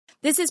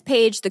This is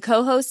Paige, the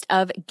co-host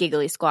of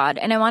Giggly Squad,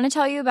 and I want to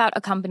tell you about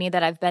a company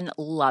that I've been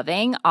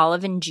loving,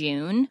 Olive &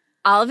 June.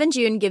 Olive &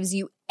 June gives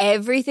you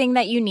everything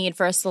that you need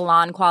for a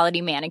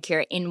salon-quality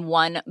manicure in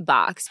one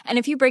box. And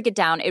if you break it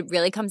down, it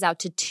really comes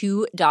out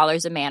to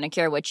 $2 a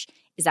manicure, which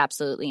is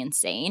absolutely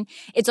insane.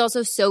 It's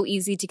also so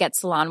easy to get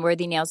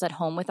salon-worthy nails at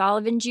home with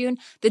Olive & June.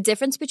 The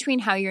difference between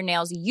how your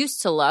nails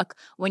used to look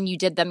when you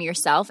did them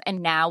yourself and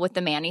now with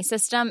the Mani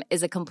system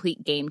is a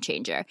complete game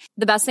changer.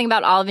 The best thing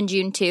about Olive &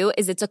 June, too,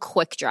 is it's a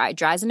quick dry.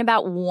 Dries in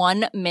about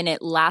 1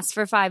 minute, lasts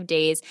for 5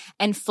 days,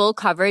 and full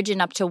coverage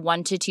in up to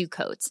 1 to 2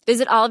 coats.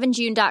 Visit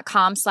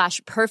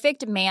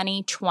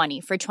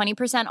oliveandjune.com/perfectmani20 for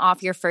 20%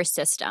 off your first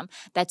system.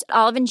 That's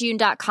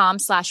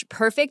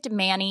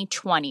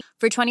oliveandjune.com/perfectmani20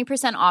 for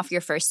 20% off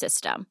your first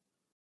system.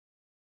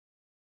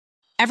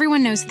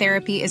 Everyone knows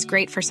therapy is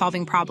great for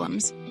solving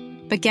problems,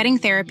 but getting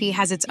therapy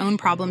has its own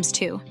problems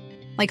too,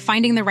 like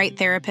finding the right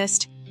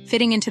therapist,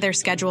 fitting into their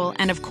schedule,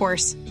 and of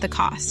course, the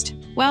cost.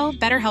 Well,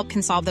 BetterHelp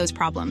can solve those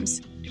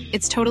problems.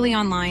 It's totally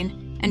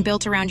online and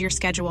built around your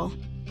schedule.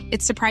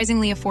 It's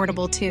surprisingly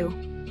affordable too.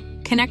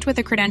 Connect with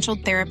a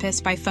credentialed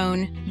therapist by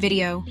phone,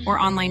 video, or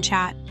online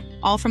chat,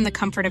 all from the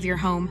comfort of your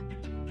home.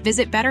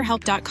 Visit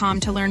BetterHelp.com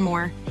to learn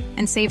more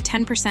and save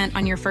 10%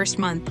 on your first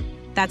month.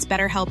 That's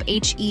BetterHelp,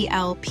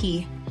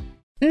 H-E-L-P.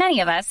 Many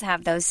of us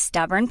have those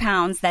stubborn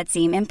pounds that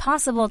seem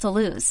impossible to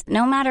lose,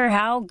 no matter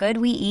how good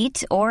we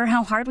eat or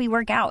how hard we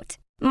work out.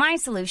 My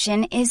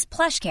solution is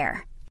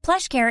PlushCare.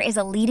 PlushCare is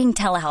a leading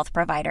telehealth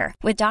provider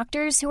with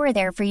doctors who are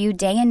there for you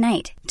day and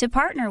night to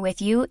partner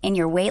with you in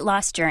your weight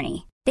loss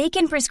journey. They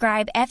can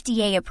prescribe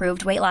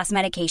FDA-approved weight loss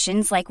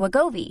medications like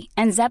Wegovy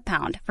and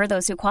Zepbound for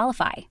those who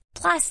qualify.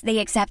 Plus, they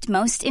accept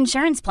most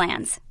insurance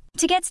plans.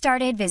 To get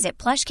started, visit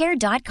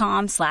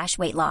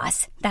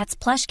plushcare.com/weightloss. That's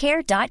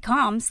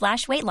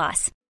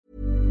plushcare.com/weightloss.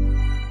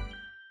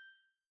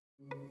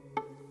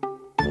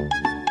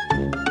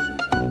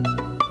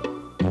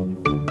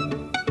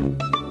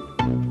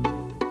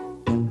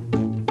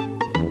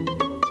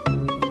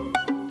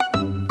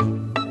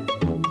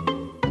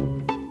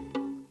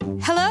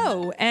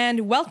 Hello,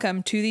 and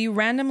welcome to the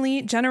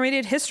Randomly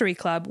Generated History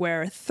Club,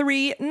 where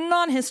 3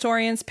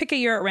 non-historians pick a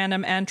year at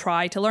random and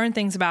try to learn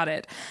things about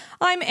it.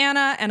 I'm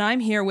Anna, and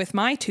I'm here with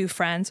my 2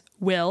 friends,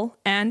 Will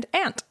and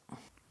Ant.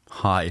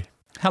 Hi.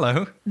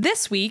 Hello.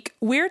 This week,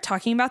 we're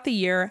talking about the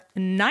year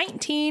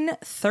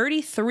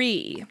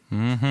 1933.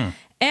 Mm-hmm.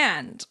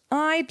 And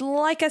I'd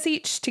like us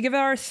each to give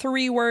our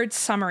 3-word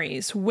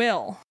summaries.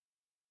 Will.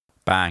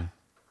 Bang.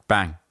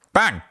 Bang.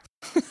 Bang!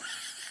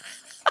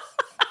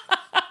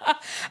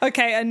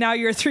 Okay, and now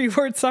your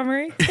 3-word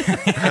summary?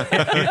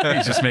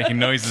 He's just making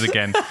noises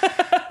again.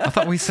 I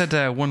thought we said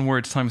 1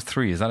 word times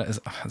 3. Is that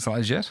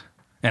legit?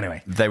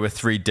 Anyway. They were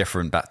 3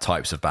 different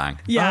types of bang.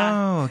 Yeah.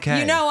 Oh, okay.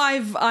 You know,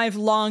 I've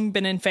long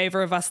been in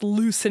favor of us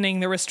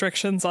loosening the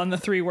restrictions on the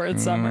 3-word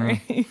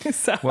summary.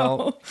 So.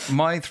 Well,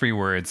 my 3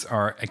 words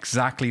are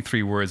exactly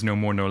 3 words, no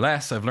more, no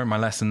less. I've learned my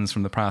lessons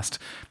from the past,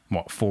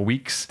 4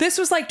 weeks? This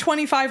was like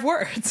 25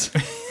 words.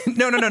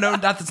 No.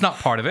 That's not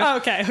part of it. Oh,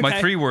 okay. My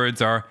 3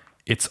 words are,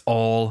 it's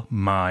all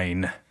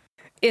mine.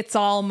 It's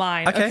all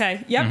mine.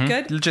 Okay. Yep, Mm-hmm.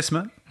 good.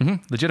 Legitimate. Mm-hmm.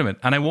 Legitimate.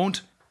 And I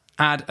won't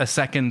add a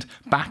second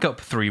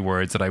backup 3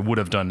 words that I would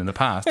have done in the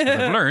past. Because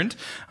I've learned,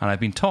 and I've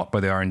been taught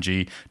by the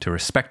RNG to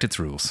respect its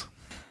rules.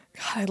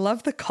 God, I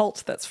love the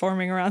cult that's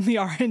forming around the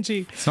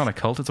RNG. It's not a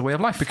cult, it's a way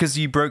of life. Because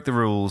you broke the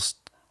rules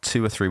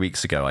 2 or 3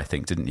 weeks ago, I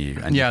think, didn't you?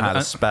 And you had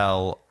a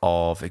spell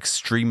of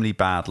extremely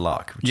bad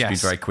luck, which has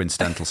been very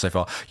coincidental so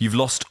far. You've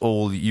lost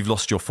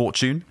your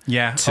fortune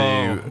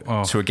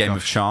to a game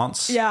of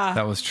chance. Yeah.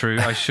 That was true.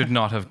 I should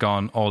not have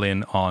gone all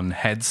in on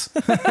heads.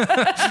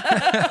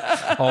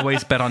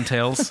 Always bet on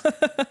tails.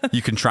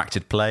 You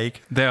contracted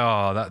plague.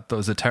 That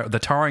was the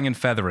tarring and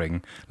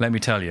feathering, let me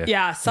tell you.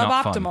 Yeah,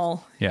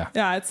 suboptimal. Yeah.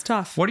 Yeah, it's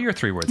tough. What are your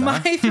 3 words,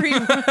 Anna?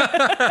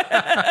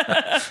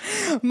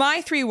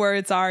 My 3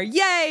 words are,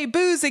 yay,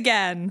 booze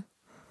again.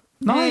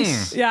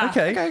 Nice. Yeah.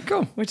 Okay,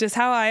 cool. Which is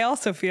how I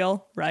also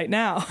feel right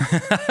now.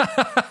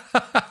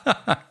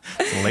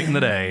 It's late in the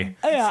day.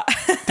 Yeah.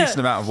 Decent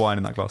amount of wine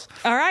in that glass.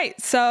 All right.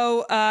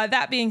 So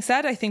that being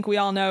said, I think we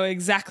all know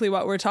exactly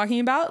what we're talking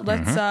about.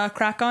 Let's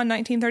crack on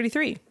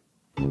 1933.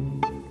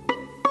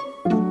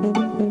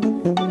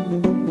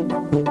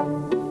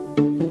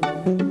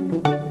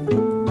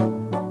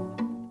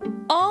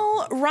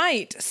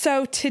 Right.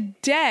 So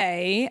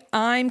today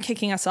I'm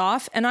kicking us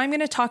off and I'm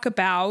going to talk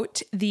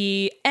about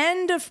the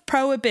end of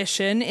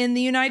Prohibition in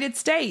the United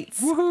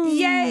States. Woohoo!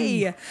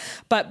 Yay!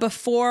 But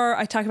before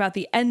I talk about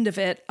the end of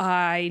it,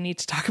 I need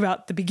to talk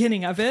about the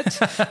beginning of it,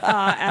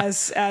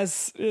 as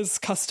is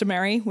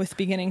customary with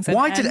beginnings and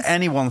ends. Why did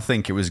anyone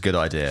think it was a good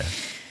idea?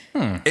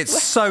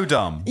 It's so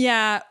dumb.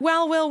 Yeah.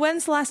 Well, Will,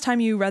 when's the last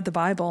time you read the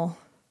Bible?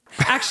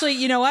 Actually,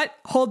 you know what?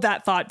 Hold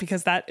that thought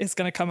because that is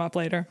going to come up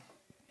later.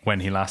 When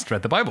he last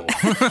read the Bible.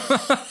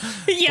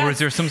 Yes. Or is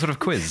there some sort of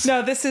quiz?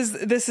 No, this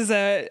is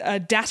a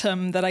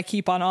datum that I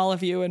keep on all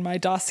of you in my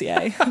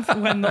dossier.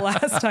 When the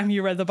last time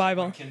you read the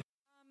Bible.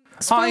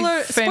 Spoiler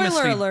I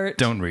famously alert.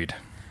 don't read.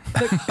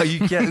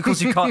 Of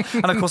course you can't.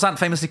 And of course Ant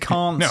famously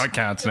can't. No, I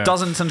can't. No.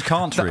 Doesn't and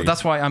can't read.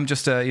 That's why I'm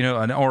just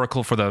an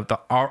oracle for the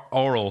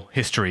oral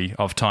history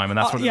of time, and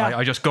that's what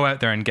I just go out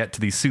there and get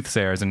to these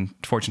soothsayers and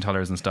fortune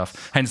tellers and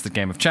stuff. Hence the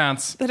game of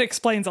chance. That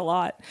explains a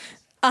lot.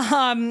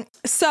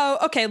 So,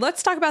 okay,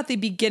 let's talk about the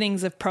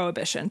beginnings of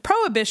Prohibition.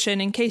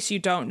 Prohibition, in case you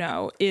don't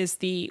know, was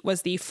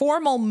the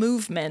formal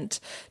movement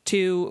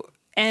to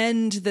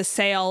end the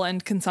sale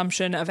and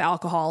consumption of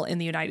alcohol in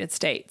the United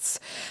States.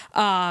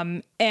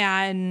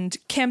 And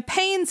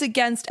campaigns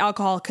against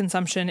alcohol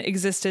consumption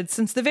existed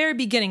since the very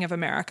beginning of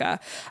America,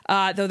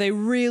 though they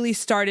really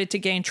started to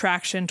gain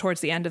traction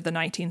towards the end of the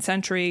 19th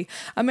century.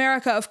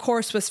 America, of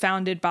course, was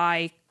founded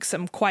by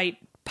some quite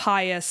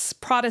pious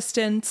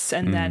Protestants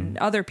and then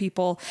other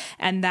people,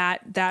 and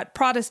that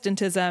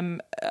Protestantism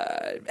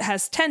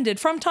has tended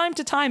from time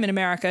to time in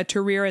America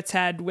to rear its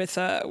head with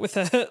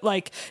a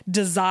like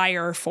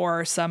desire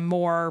for some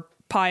more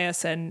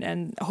pious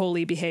and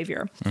holy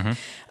behavior.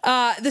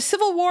 The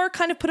Civil War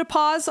kind of put a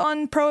pause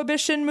on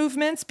prohibition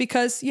movements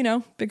because,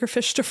 bigger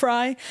fish to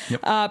fry.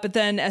 Yep. But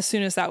then as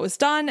soon as that was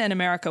done and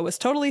America was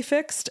totally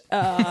fixed,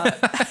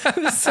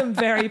 some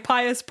very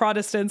pious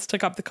Protestants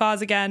took up the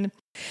cause again.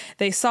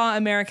 They saw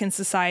American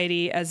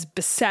society as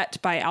beset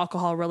by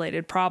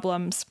alcohol-related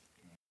problems.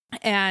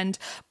 And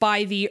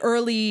by the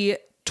early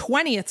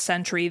 20th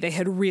century, they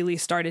had really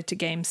started to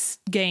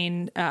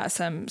gain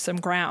some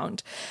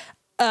ground.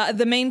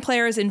 The main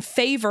players in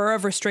favor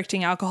of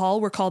restricting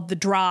alcohol were called the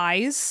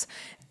Dries,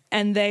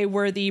 and they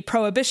were the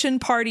Prohibition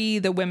Party,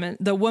 the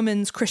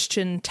Women's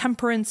Christian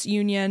Temperance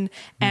Union,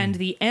 and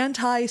the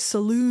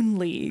Anti-Saloon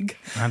League.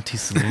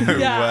 Anti-Saloon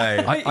League.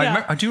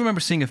 I do remember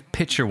seeing a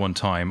picture one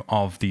time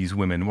of these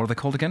women. What are they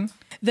called again?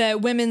 The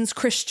Women's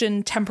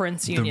Christian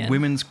Temperance Union. The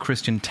Women's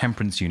Christian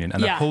Temperance Union.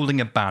 And they're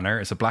holding a banner.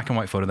 It's a black and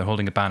white photo. They're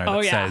holding a banner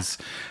that says,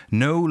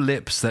 "No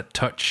lips that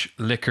touch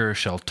liquor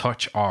shall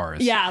touch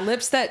ours." Yeah,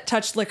 lips that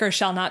touch liquor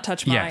shall not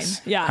touch mine.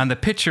 Yes. Yeah. And the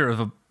picture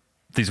of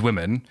these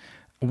women,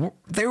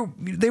 they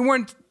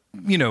weren't,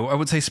 I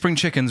would say spring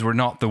chickens were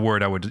not the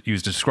word I would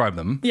use to describe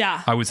them.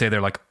 Yeah. I would say they're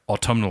like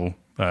autumnal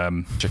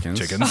chickens.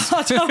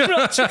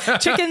 Autumnal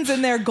chickens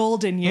in their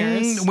golden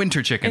years.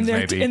 Winter chickens,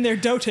 maybe. In their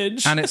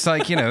dotage. And it's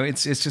like,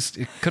 it's just,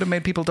 it could have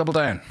made people double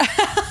down.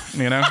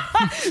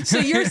 So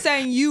you're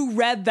saying you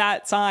read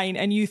that sign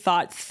and you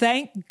thought,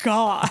 thank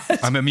God.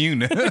 I'm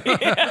immune.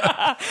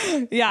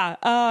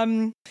 Yeah.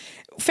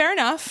 Fair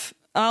enough.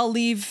 I'll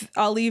leave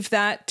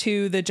that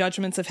to the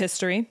judgments of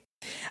history.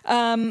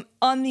 On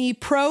the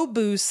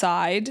pro-booze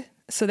side,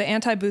 so the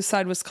anti-booze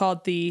side was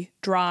called the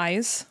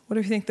Dries. What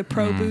do you think the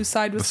pro-booze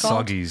side was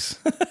called? The Soggies.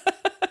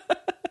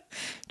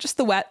 Just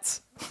the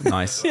wets.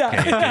 Nice.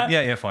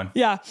 Yeah, fine.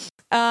 Yeah.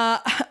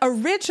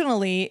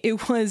 Originally,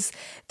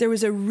 there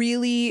was a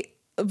really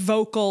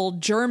vocal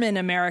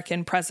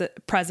German-American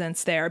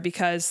presence there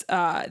because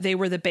they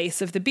were the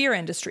base of the beer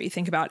industry.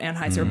 Think about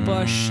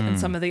Anheuser-Busch and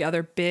some of the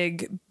other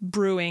big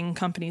brewing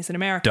companies in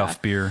America.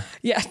 Duff beer.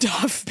 Yeah,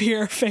 Duff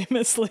beer,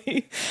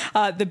 famously.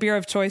 The beer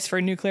of choice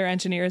for nuclear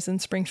engineers in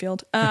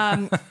Springfield.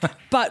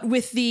 But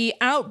with the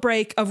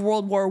outbreak of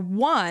World War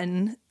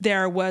I,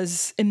 there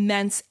was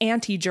immense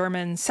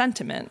anti-German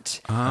sentiment.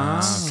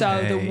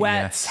 So the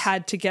Wets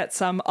had to get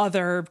some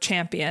other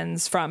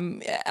champions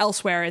from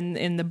elsewhere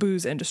in the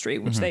booze industry,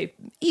 which they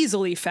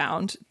easily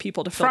found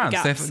people to fill the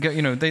gaps.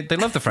 They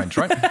love the French,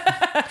 right?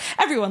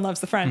 Everyone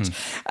loves the French.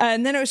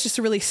 And then it was just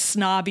a really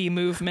snobby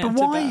movement.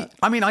 But why?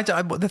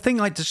 The thing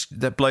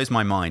that blows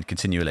my mind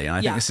continually, and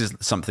I think this is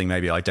something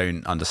maybe I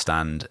don't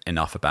understand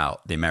enough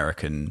about the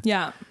American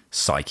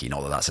psyche,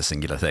 not that that's a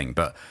singular thing,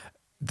 but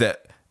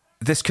that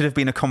this could have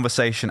been a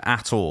conversation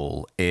at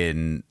all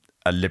in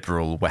a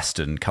liberal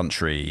Western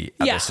country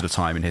at this sort of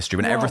time in history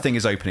when everything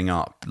is opening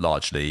up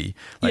largely,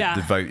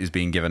 the vote is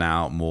being given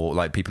out more,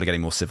 like people are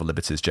getting more civil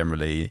liberties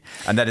generally,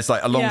 and then it's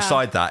like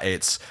alongside that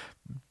it's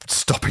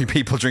stopping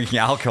people drinking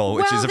alcohol,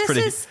 which is a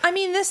pretty...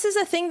 This is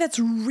a thing that's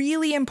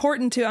really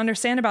important to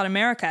understand about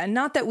America. And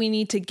not that we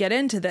need to get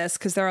into this,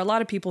 because there are a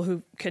lot of people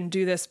who can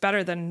do this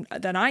better than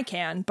I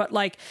can. But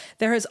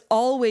there has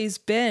always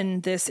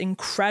been this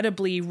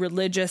incredibly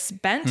religious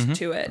bent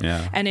to it.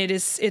 Yeah. And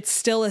it's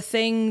still a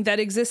thing that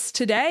exists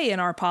today in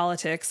our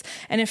politics.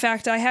 And in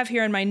fact, I have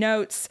here in my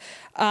notes...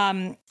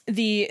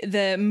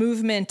 The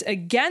movement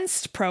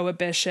against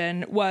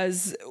prohibition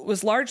was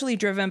largely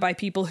driven by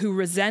people who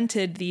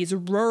resented these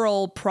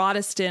rural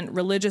Protestant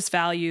religious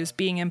values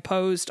being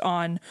imposed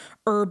on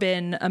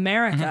urban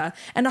America.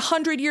 And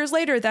 100 years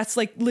later, that's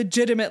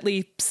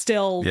legitimately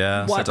still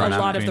what a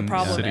lot of the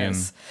problem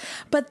is.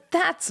 But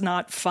that's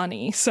not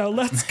funny. So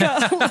let's go.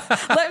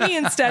 Let me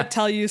instead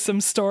tell you some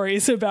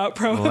stories about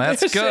prohibition.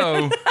 Let's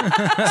go.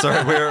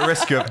 Sorry, we're at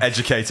risk of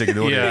educating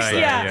the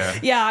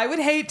audience. Yeah, I would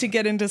hate to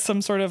get into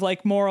some sort of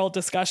moral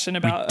discussion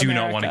about We do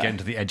America. not want to get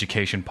into the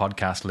education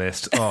podcast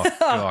list. Oh,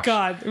 oh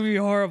God, it would be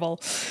horrible.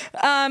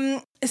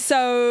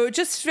 So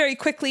just very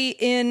quickly,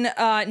 in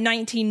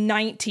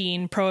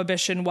 1919,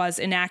 prohibition was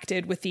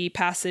enacted with the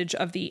passage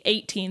of the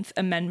 18th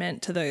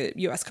Amendment to the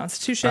U.S.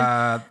 Constitution.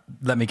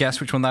 Let me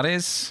guess which one that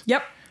is.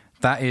 Yep.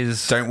 That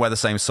is... Don't wear the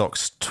same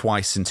socks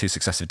twice in 2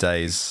 successive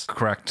days.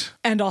 Correct.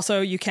 And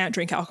also, you can't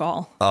drink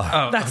alcohol.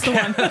 That's the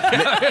one.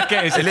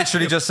 Okay, it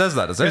literally just says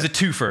that, does it? There's a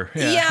twofer.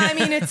 Yeah, I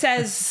mean, it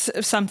says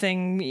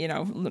something,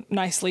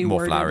 nicely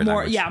more worded. Flowery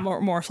language.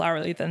 More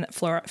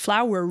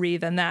flowery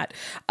than that.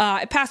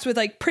 It passed with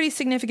pretty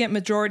significant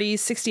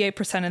majorities,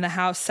 68% in the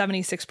House,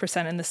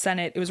 76% in the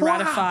Senate. It was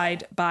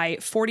ratified by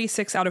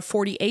 46 out of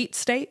 48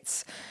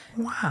 states.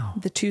 Wow.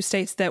 The 2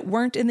 states that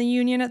weren't in the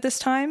Union at this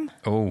time.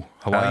 Oh,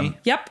 Hawaii?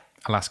 Yep.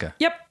 Alaska.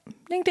 Yep.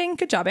 Ding, ding.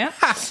 Good job, Ant.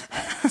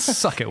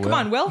 Suck it, Will. Come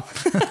on, Will.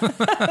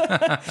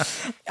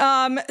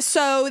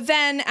 So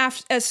then,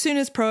 as soon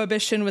as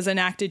Prohibition was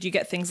enacted, you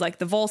get things like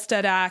the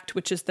Volstead Act,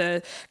 which is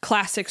the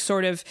classic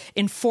sort of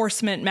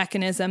enforcement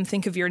mechanism.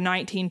 Think of your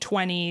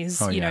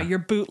 1920s, your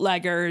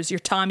bootleggers, your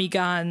Tommy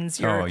guns,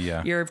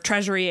 your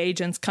Treasury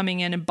agents coming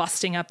in and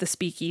busting up the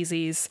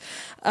speakeasies.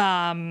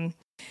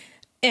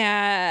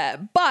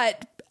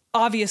 But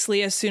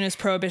obviously, as soon as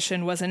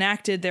Prohibition was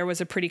enacted, there was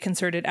a pretty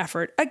concerted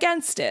effort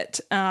against it.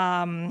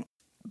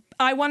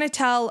 I want to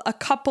tell a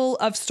couple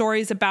of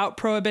stories about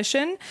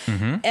Prohibition.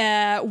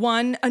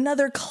 Mm-hmm.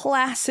 Another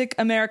classic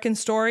American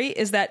story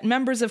is that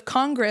members of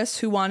Congress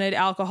who wanted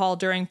alcohol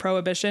during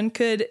Prohibition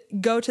could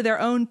go to their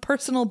own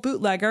personal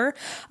bootlegger,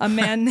 a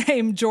man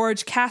named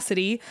George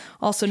Cassidy,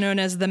 also known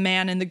as the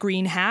Man in the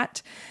Green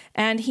Hat.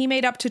 And he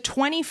made up to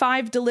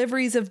 25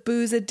 deliveries of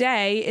booze a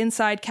day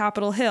inside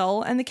Capitol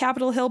Hill, and the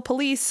Capitol Hill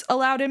police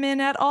allowed him in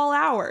at all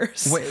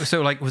hours. Wait,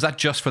 so was that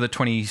just for the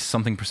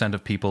 20-something%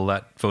 of people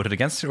that voted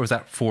against it, or was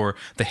that for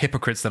the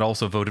hypocrites that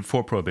also voted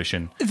for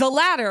Prohibition? The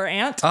latter,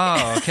 Ant.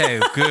 Oh, okay,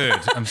 good.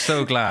 I'm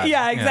so glad.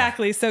 Yeah,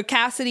 exactly. Yeah. So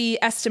Cassidy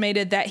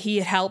estimated that he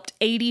had helped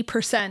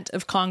 80%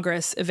 of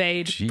Congress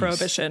evade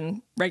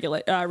Prohibition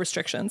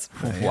restrictions.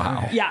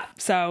 Wow. Yeah,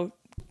 so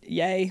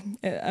yay,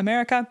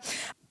 America.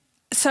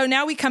 So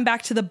now we come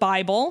back to the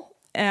Bible,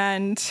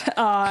 and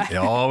it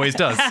always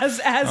does,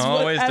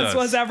 as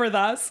was ever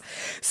thus.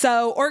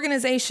 So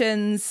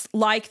organizations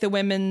like the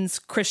Women's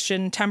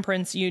Christian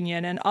Temperance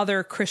Union and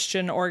other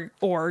Christian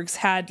orgs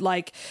had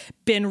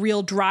been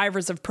real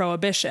drivers of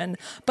Prohibition,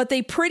 but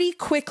they pretty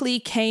quickly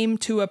came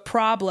to a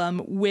problem,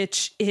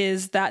 which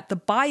is that the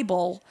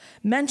Bible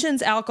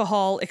mentions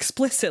alcohol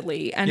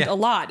explicitly and a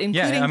lot,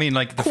 including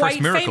the quite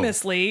first miracle.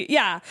 Famously,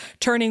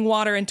 turning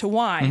water into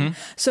wine. Mm-hmm.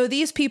 So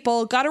these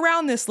people got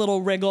around this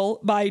little wriggle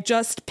by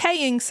just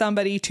paying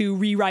somebody to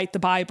rewrite the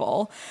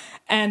Bible.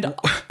 And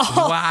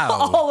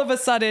all of a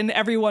sudden,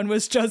 everyone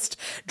was just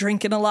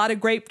drinking a lot of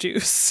grape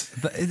juice.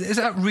 Is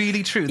that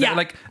really true?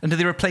 Yeah. And did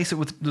they replace it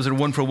with, was it a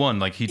 1-for-1?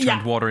 Like he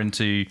turned water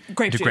into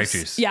grape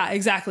juice? Yeah,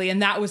 exactly.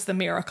 And that was the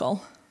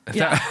miracle.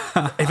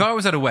 If I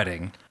was at a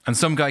wedding and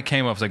some guy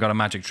came up and said, I got a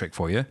magic trick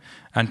for you,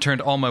 and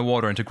turned all my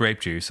water into grape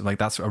juice,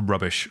 that's a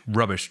rubbish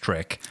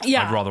trick.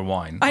 Yeah. I'd rather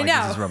wine. I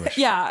know. This is rubbish.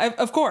 Yeah,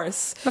 of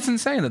course. That's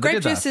insane that they did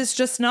that. Grape juice is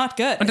just not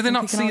good. And did they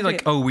not see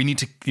we need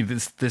to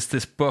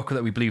this book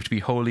that we believe to be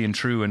holy and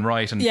true and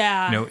right and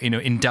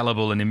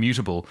indelible and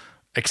immutable,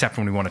 except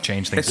when we want to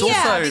change things.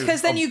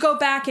 Because then you go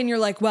back and you're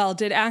like, well,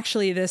 did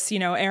actually this,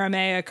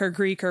 Aramaic or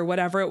Greek or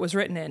whatever it was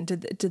written in,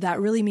 did that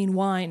really mean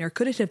wine, or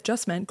could it have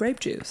just meant grape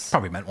juice?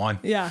 Probably meant wine.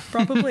 Yeah,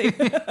 probably.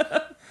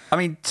 I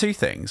mean, 2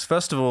 things.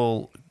 First of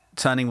all,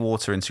 turning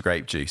water into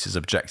grape juice is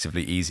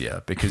objectively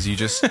easier because you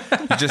just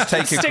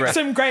take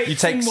some grapes. You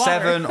take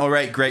 7 or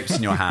 8 grapes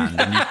in your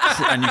hand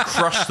and you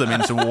crush them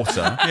into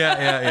water.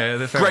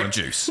 Yeah. Grape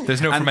juice.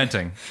 There's no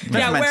fermenting.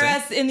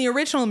 Whereas in the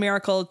original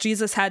miracle,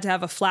 Jesus had to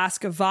have a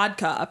flask of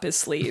vodka up his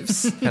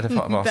sleeves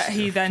that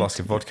he then flask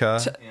of vodka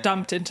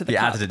dumped into the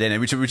cup. He added it in,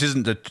 which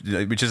isn't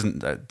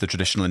the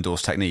traditional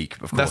endorsed technique,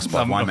 of course.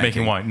 That's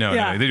making wine. No,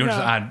 they don't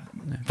just add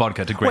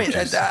vodka to grape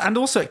juice. And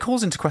also it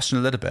calls into question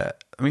a little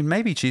bit. I mean,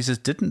 maybe Jesus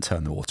didn't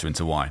turn the water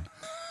into wine.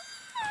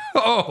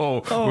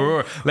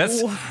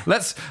 Let's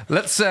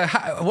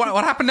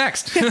what happened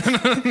next?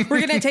 We're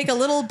going to take a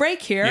little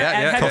break here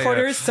at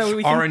headquarters so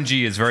we can...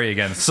 RNG is very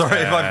against.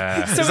 Sorry,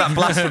 is that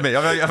blasphemy?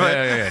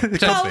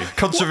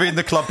 Contravene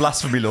the club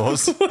blasphemy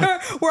laws.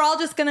 We're all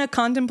just going to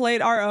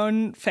contemplate our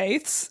own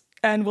faiths,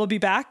 and we'll be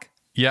back.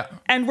 Yeah.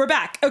 And we're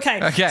back.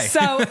 Okay.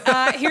 So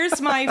here's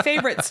my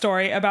favorite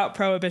story about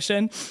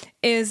Prohibition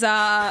is,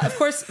 of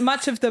course,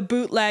 much of the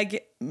bootleg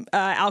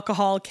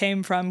alcohol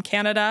came from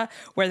Canada,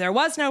 where there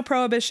was no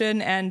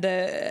Prohibition, and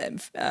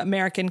the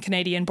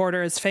American-Canadian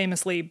border is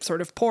famously sort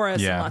of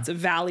porous and lots of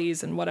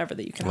valleys and whatever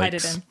that you can hide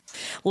it in.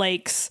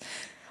 Lakes.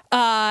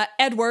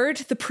 Edward,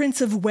 the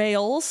Prince of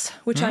Wales,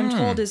 which I'm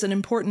told is an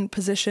important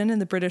position in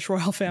the British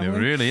royal family.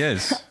 It really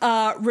is.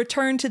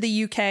 Returned to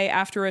the UK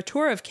after a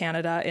tour of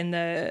Canada in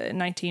the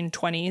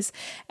 1920s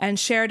and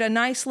shared a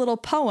nice little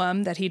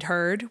poem that he'd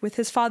heard with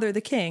his father,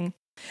 the king.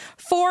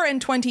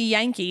 24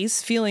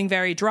 Yankees, feeling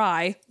very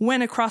dry,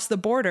 went across the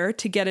border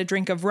to get a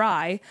drink of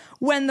rye.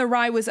 When the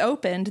rye was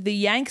opened, the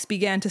Yanks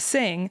began to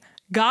sing,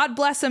 God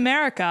bless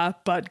America,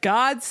 but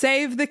God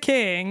save the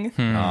king.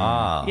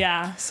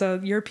 Yeah, so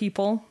your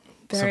people...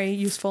 Very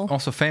useful.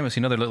 Also famous,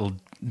 another little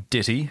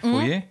ditty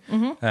for you.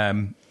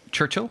 Mm-hmm.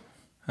 Churchill.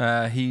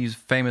 He's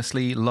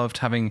famously loved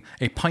having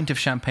a pint of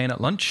champagne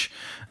at lunch.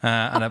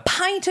 And a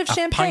pint of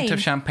champagne? A pint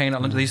of champagne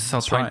at lunch. They used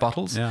to sell pint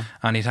bottles. Yeah.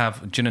 And he'd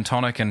have gin and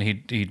tonic, and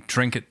he'd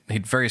drink it.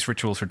 He'd various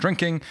rituals for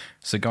drinking,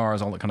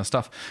 cigars, all that kind of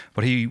stuff.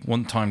 But he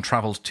one time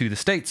travelled to the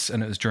States,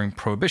 and it was during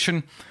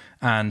Prohibition.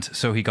 And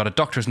so he got a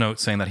doctor's note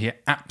saying that he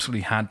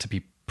absolutely had to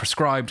be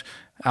prescribed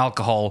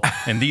alcohol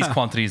in these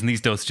quantities and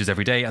these dosages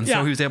every day, and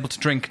so he was able to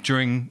drink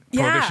during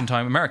Prohibition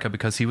time in America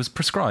because he was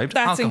prescribed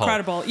alcohol. That's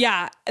incredible.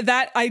 Yeah,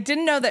 that I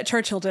didn't know that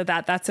Churchill did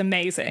that. That's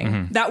amazing.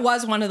 Mm-hmm. That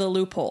was one of the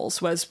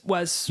loopholes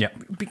was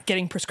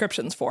getting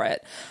prescriptions for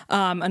it.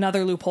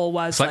 Another loophole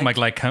was it's like my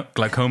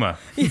glaucoma.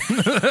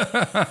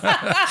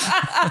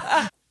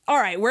 All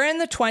right, we're in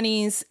the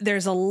 20s.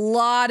 There's a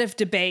lot of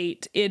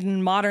debate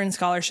in modern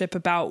scholarship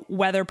about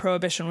whether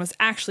Prohibition was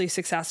actually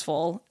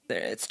successful.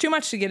 It's too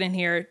much to get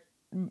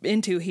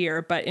into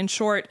here, but in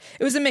short,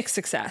 it was a mixed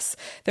success.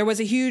 There was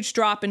a huge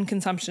drop in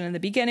consumption in the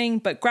beginning,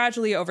 but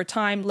gradually over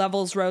time,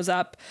 levels rose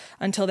up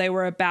until they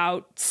were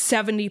about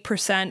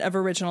 70% of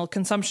original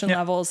consumption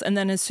levels. And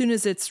then as soon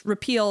as it's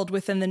repealed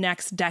within the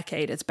next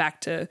decade, it's back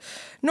to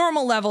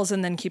normal levels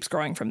and then keeps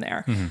growing from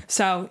there. Mm-hmm.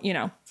 So,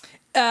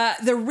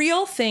 the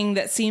real thing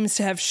that seems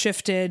to have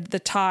shifted the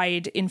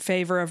tide in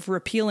favor of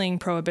repealing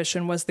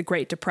Prohibition was the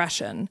Great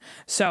Depression.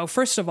 So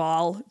first of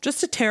all,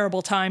 just a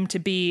terrible time to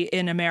be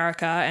in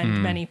America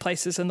and many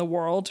places in the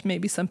world.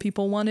 Maybe some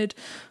people wanted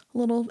a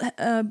little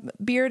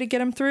beer to get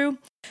them through.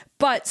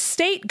 But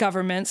state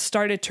governments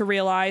started to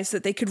realize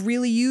that they could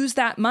really use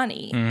that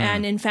money.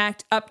 And in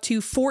fact, up to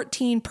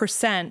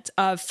 14%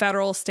 of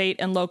federal, state,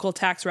 and local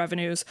tax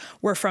revenues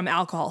were from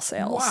alcohol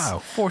sales.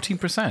 Wow,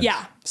 14%.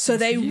 Yeah. So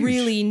they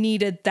really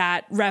needed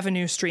that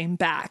revenue stream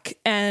back.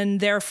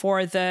 And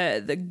therefore,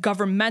 the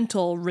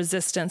governmental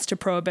resistance to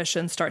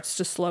Prohibition starts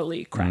to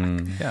slowly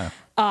crack.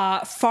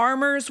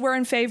 Farmers were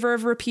in favor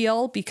of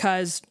repeal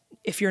because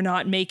if you're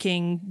not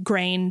making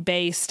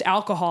grain-based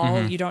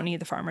alcohol, you don't need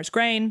the farmer's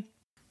grain.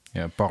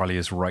 Yeah, barley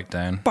is right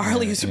down.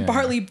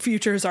 Barley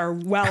futures are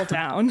well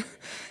down.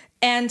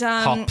 And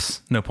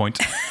hops, no point.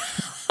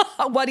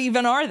 What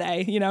even are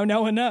they?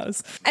 No one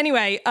knows.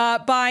 Anyway,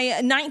 by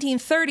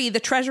 1930, the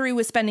Treasury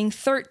was spending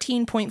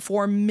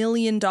 $13.4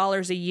 million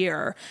a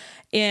year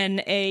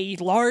in a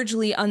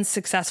largely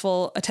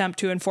unsuccessful attempt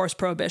to enforce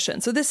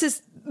Prohibition. So this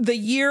is the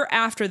year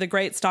after the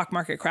great stock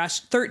market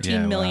crash,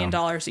 $13 million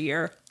a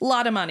year. A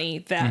lot of money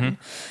then.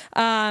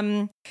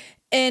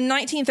 In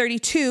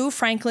 1932,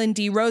 Franklin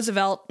D.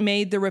 Roosevelt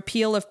made the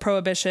repeal of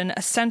Prohibition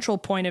a central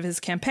point of his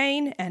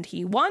campaign, and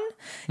he won.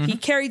 He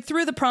carried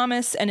through the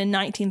promise, and in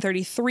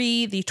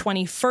 1933, the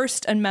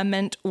 21st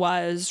Amendment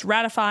was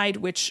ratified,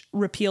 which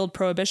repealed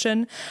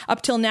Prohibition.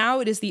 Up till now,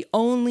 it is the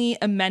only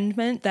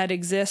amendment that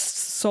exists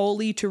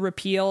solely to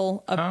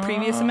repeal a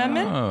previous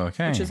amendment,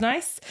 which is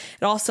nice.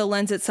 It also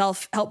lends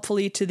itself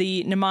helpfully to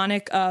the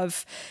mnemonic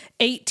of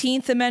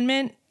 18th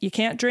Amendment, you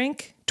can't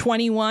drink,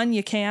 21,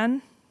 you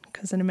can.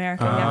 Because in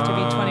America, you have to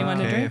be 21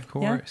 to drink. Of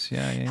course.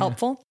 Yeah.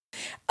 Helpful.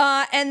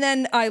 And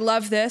then I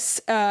love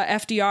this.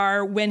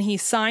 FDR, when he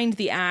signed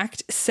the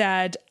act,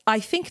 said,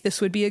 I think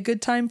this would be a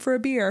good time for a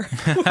beer,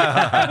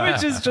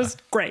 which is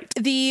just great.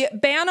 The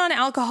ban on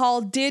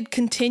alcohol did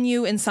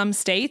continue in some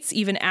states,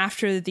 even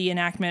after the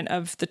enactment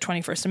of the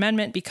 21st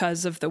Amendment,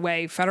 because of the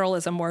way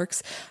federalism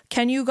works.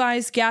 Can you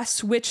guys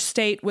guess which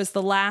state was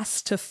the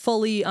last to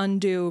fully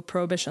undo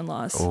prohibition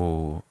laws?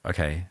 Oh,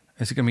 okay.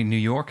 Is it going to be New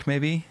York,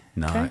 maybe?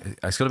 No,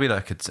 it's got to be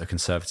like a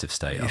conservative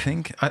state. You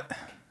think?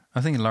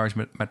 I think a large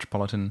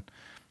metropolitan.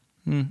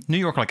 New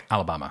York, like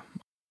Alabama.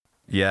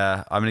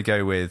 Yeah, I'm going to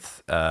go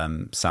with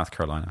South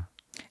Carolina.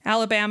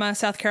 Alabama,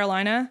 South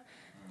Carolina,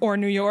 or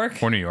New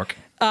York.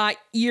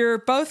 You're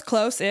both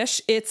close-ish.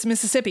 It's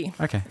Mississippi.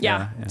 Okay.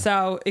 Yeah.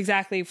 So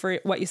exactly for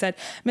what you said.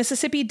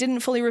 Mississippi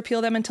didn't fully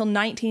repeal them until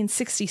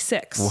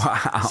 1966.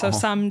 Wow. So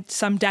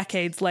some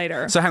decades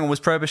later. So hang on, was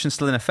Prohibition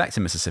still in effect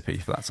in Mississippi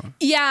for that time?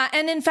 Yeah.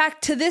 And in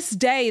fact, to this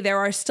day, there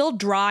are still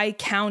dry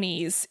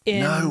counties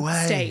in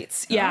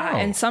states. Yeah.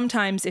 And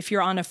sometimes if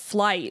you're on a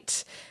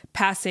flight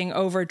passing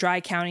over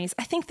dry counties,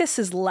 I think this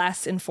is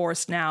less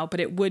enforced now, but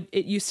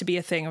it used to be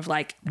a thing of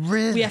like,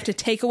 really? We have to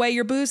take away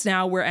your booze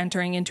now. We're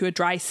entering into a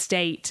dry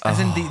state.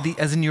 As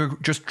in you're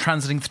just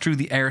transiting through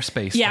the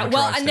airspace. Yeah,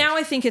 well, now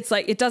I think it's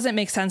like, it doesn't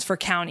make sense for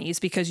counties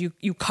because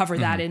you cover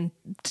that in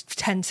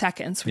 10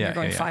 seconds when you're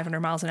going 500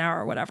 miles an hour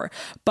or whatever.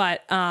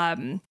 But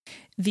when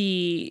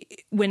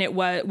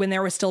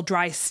there was still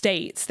dry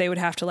states, they would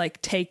have to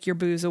like take your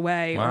booze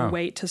away or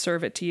wait to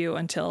serve it to you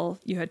until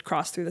you had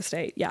crossed through the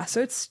state. Yeah,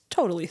 so it's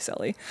totally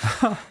silly.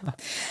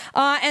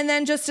 And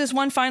then just as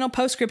one final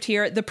postscript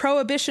here, the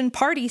Prohibition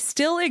Party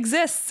still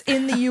exists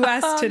in the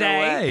U.S. today. No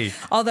way.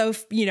 Although,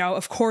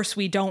 of course,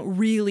 we don't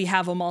really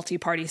have a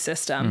multi-party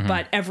system,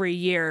 but every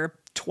year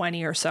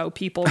 20 or so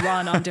people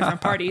run on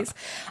different parties.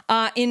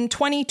 In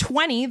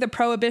 2020, the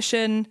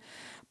Prohibition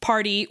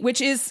Party,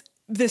 which is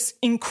this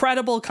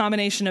incredible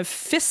combination of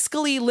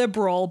fiscally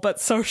liberal but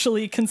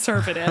socially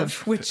conservative,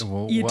 which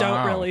you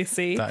don't really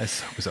see. That is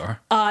so bizarre.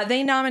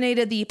 They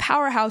nominated the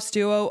powerhouse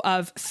duo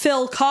of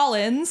Phil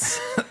Collins.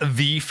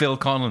 The Phil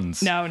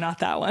Collins. No, not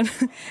that one.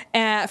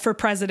 For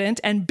president,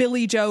 and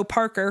Billy Joe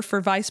Parker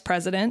for vice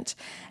president.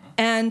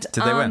 And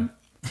did they win?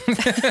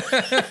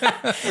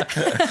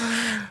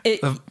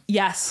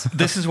 Yes.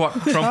 This is what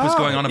Trump was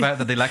going on about,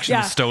 that the election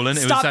was stolen.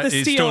 It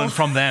was stolen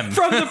from them.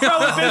 From the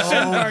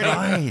Prohibition Party.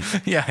 Right.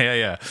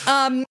 Yeah.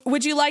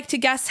 Would you like to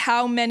guess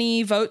how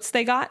many votes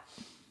they got?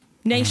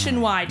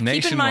 Nationwide.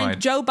 Keep in mind,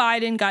 Joe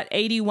Biden got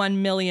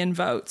 81 million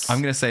votes.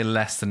 I'm going to say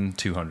less than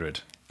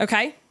 200.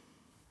 Okay.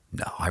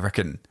 No, I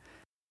reckon.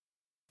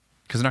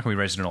 Because they're not going to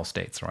be registered in all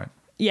states, right?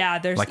 Yeah,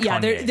 they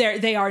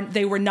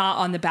were not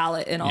on the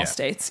ballot in all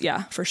states.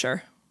 Yeah, for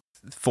sure.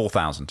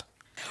 4,000.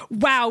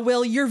 Wow,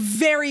 Will, you're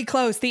very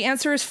close. The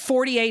answer is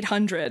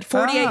 4,800.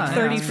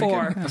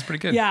 4,834. That's pretty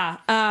good. Yeah.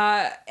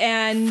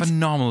 And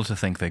phenomenal to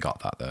think they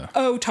got that, though.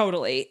 Oh,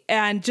 totally.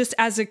 And just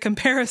as a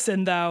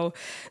comparison, though,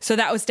 so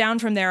that was down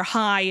from their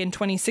high in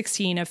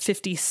 2016 of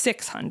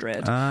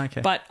 5,600,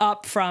 but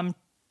up from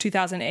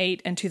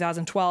 2008 and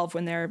 2012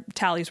 when their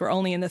tallies were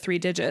only in the 3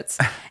 digits.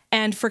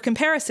 And for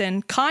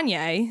comparison,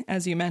 Kanye,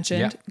 as you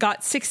mentioned,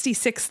 got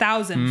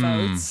 66,000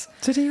 votes.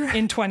 Did he?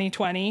 In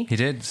 2020. He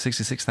did,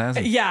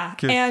 66,000. Yeah.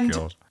 Good and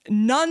God.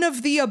 None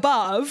of the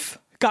above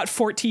got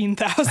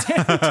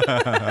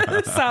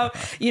 14,000. So,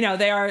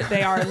 they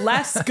are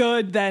less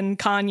good than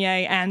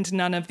Kanye and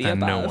none of the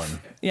above. No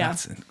one. Yeah.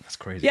 That's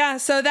crazy. Yeah,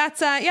 so that's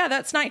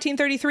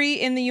 1933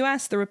 in the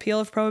US, the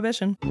repeal of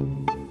Prohibition.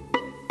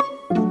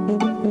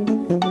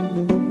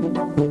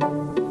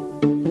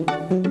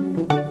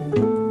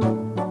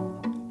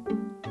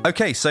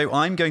 Okay, so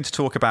I'm going to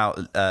talk about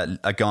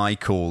a guy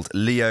called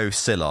Leo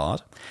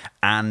Szilard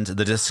and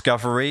the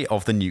discovery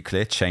of the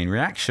nuclear chain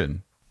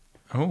reaction.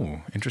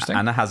 Oh, interesting.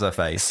 Anna has her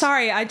face.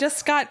 Sorry, I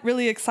just got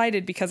really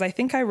excited because I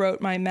think I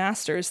wrote my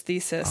master's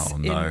thesis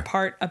in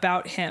part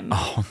about him.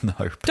 Oh, no.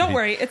 Please. Don't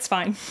worry, it's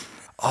fine.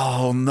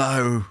 Oh,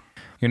 no.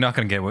 You're not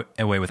going to get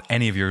away with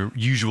any of your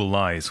usual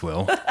lies,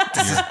 Will.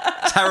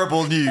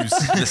 Terrible news,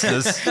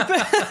 listeners.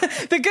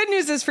 The good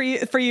news is for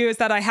you is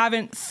that I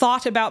haven't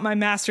thought about my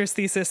master's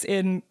thesis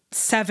in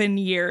 7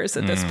 years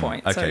at this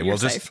point. Okay, so well,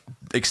 just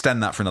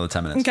extend that for another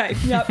 10 minutes. Okay,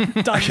 yep,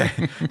 done.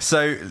 Okay,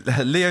 so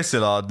Leo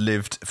Szilard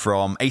lived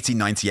from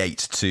 1898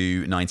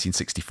 to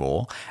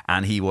 1964,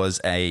 and he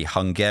was a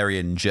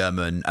Hungarian,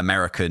 German,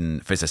 American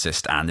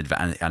physicist and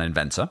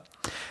inventor.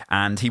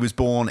 And he was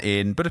born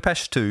in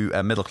Budapest to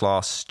a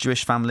middle-class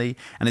Jewish family.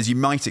 And as you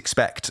might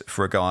expect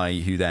for a guy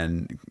who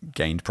then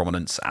gained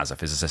prominence as a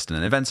physicist and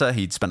an inventor,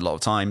 he'd spent a lot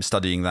of time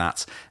studying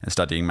that and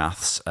studying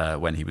maths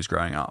when he was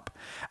growing up.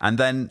 And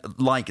then,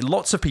 like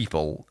lots of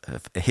people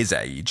his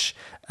age,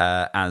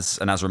 as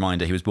a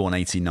reminder, he was born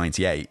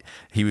 1898.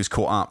 He was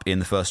caught up in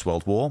the First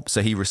World War.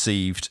 So he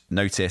received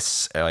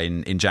notice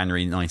in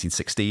January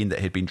 1916 that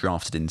he'd been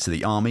drafted into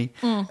the army,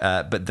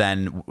 but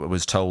then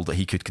was told that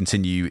he could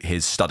continue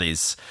his studies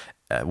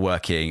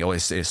working or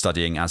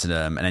studying as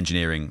an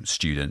engineering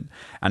student.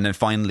 And then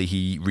finally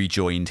he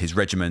rejoined his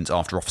regiment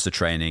after officer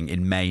training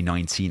in May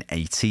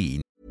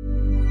 1918.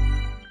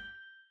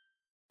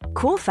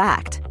 Cool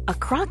fact, a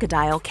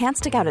crocodile can't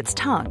stick out its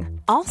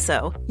tongue.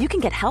 Also, you can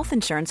get health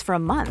insurance for a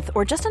month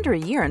or just under a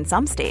year in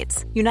some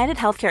states. United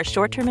Healthcare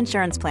short-term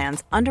insurance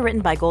plans,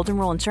 underwritten by Golden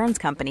Rule Insurance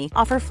Company,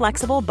 offer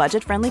flexible,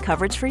 budget-friendly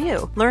coverage for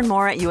you. Learn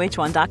more at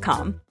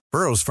uh1.com.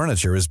 Burrow's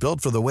furniture is built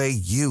for the way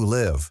you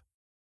live.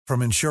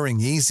 From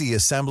ensuring easy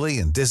assembly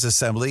and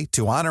disassembly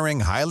to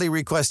honoring highly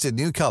requested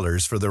new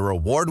colors for their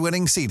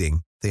award-winning seating,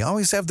 they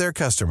always have their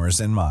customers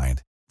in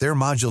mind. Their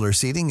modular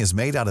seating is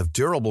made out of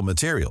durable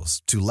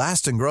materials to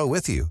last and grow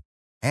with you.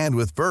 And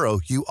with Burrow,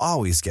 you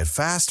always get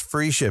fast,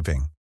 free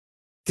shipping.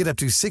 Get up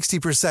to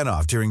 60%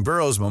 off during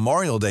Burrow's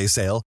Memorial Day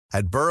sale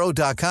at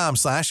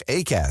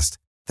burrow.com/ACAST.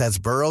 That's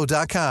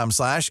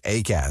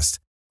burrow.com/ACAST.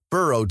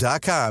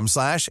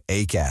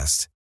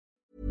 burrow.com/ACAST.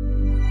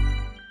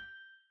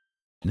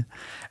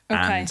 Okay.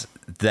 And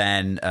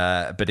then,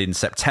 but in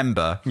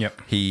September,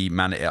 he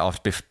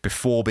managed,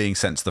 before being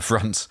sent to the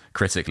front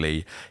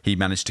critically, he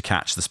managed to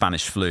catch the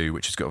Spanish flu,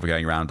 which was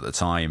going around at the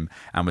time,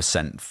 and was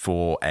sent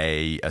for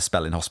a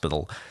spell in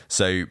hospital.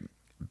 So,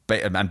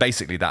 and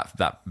basically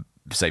that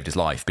saved his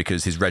life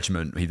because his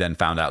regiment, he then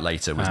found out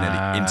later, was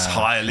nearly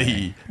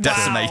entirely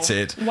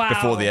decimated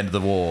before the end of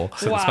the war.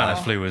 So the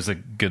Spanish flu was a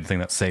good thing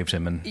that saved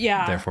him, and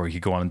therefore he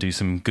could go on and do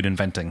some good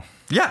inventing.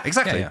 Yeah,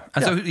 exactly. Yeah.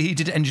 And so he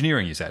did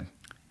engineering, you said?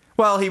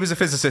 Well, he was a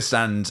physicist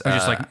and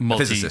just like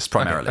physicist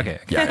primarily. Okay.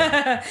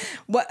 Yeah.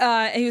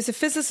 He was a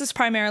physicist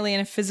primarily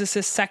and a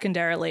physicist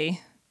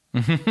secondarily.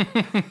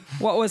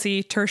 What was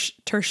he?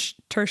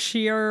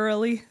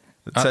 Tertiarily?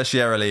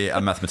 Tertiarily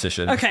a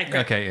mathematician. Okay,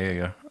 great. Okay,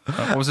 yeah.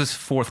 What was his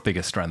fourth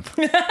biggest strength?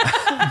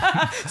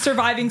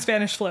 Surviving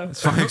Spanish flu.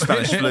 Surviving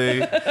Spanish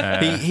flu.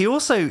 He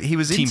was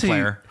team into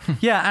player.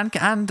 Yeah,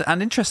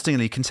 and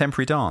interestingly,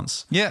 contemporary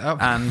dance. Yeah,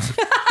 and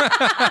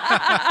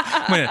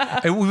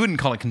we wouldn't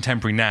call it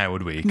contemporary now,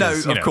 would we? No,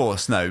 of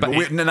course, no.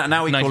 But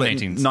now we call it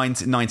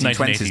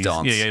 1920s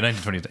dance. Yeah,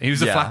 1920s. He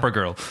was a flapper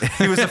girl.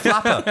 He was a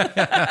flapper.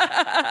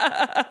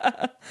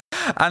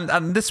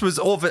 And this was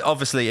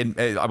obviously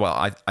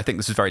I think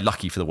this was very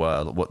lucky for the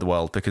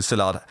world because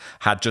Szilard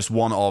had just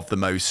one of the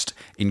most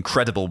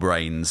incredible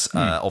brains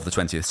of the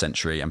 20th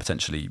century and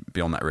potentially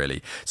beyond that,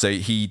 really. So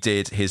he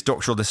did his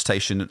doctoral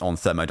dissertation on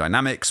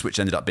thermodynamics, which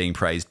ended up being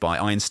praised by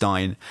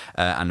Einstein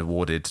and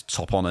awarded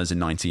top honours in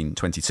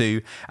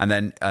 1922. And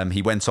then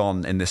he went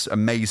on in this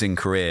amazing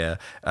career.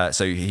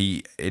 So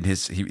he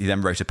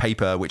then wrote a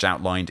paper which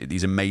outlined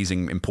these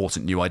amazing,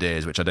 important new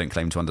ideas, which I don't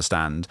claim to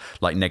understand,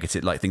 like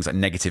things like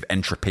negative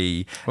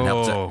entropy, and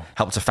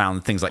helped to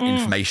found things like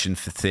information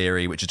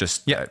theory, which are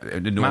just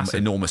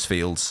enormous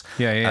fields.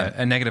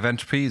 And negative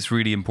entropy is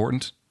really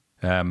important.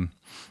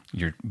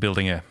 You're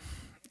building a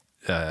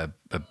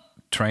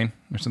train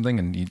or something,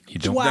 and you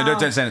don't. Wow. No,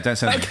 don't say it.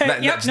 Okay.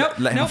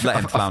 Let him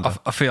flounder.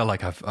 I feel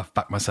like I've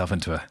backed myself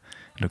into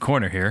a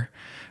corner here.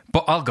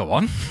 But I'll go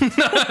on.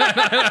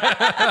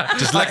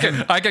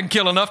 I can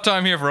kill enough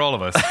time here for all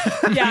of us.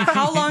 Yeah,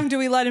 how long do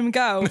we let him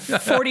go?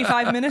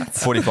 45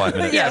 minutes? 45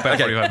 minutes. Yeah, about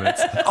 45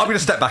 minutes. I'm going to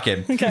step back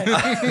in. Okay.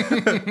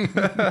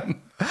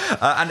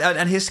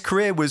 And his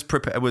career was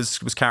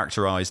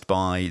characterized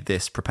by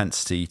this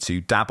propensity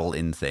to dabble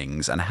in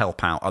things and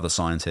help out other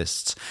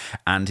scientists.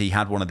 And he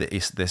had one of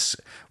this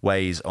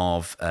ways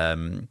of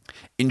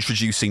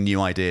introducing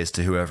new ideas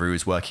to whoever he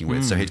was working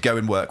with. So he'd go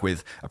and work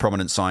with a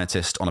prominent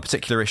scientist on a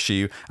particular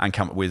issue and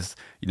come up with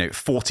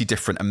 40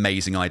 different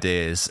amazing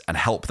ideas and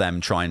help them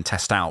try and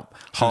test out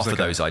half of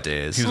those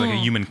ideas. He was like a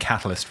human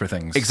catalyst for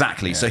things.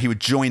 Exactly. Yeah. So he would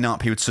join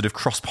up, he would sort of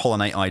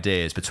cross-pollinate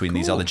ideas between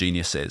these other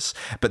geniuses.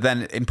 But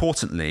then,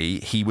 importantly,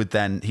 he would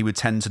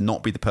tend to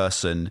not be the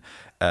person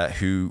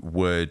who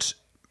would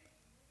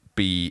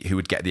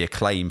get the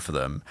acclaim for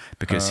them,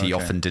 because he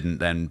often didn't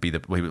then he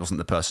wasn't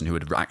the person who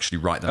would actually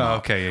write them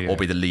up or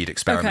be the lead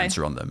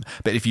experimenter on them.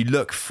 But if you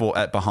look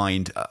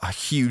behind a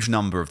huge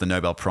number of the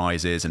Nobel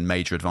Prizes and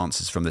major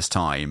advances from this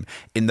time,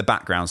 in the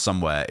background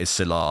somewhere is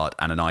Szilard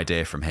and an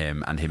idea from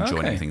him and him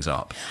joining things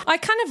up. I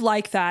kind of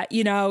like that.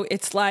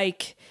 It's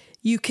like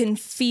you can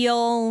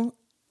feel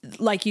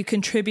like you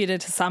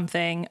contributed to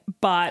something,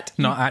 but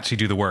not actually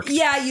do the work.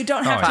 Yeah, you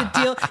don't have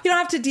to deal. You don't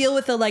have to deal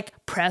with the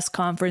press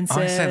conferences.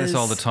 I say this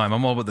all the time.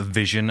 I'm all about the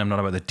vision. I'm not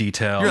about the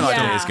detail. You're an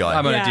ideas guy.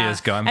 I'm an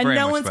ideas guy. And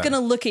no one's going to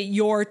look at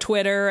your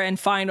Twitter and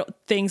find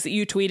things that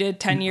you tweeted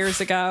 10 years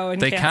ago. And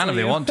they can if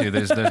they want to.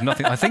 There's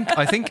nothing. I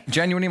think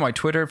genuinely my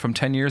Twitter from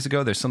 10 years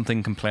ago, there's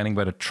something complaining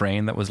about a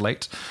train that was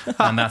late,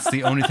 and that's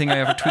the only thing I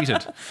ever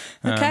tweeted.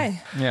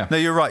 Okay. Yeah. No,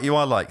 you're right. You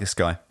are like this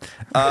guy.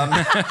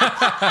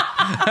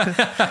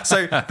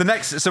 So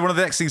one of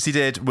the next things he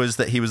did was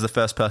that he was the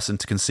first person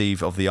to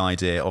conceive of the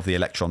idea of the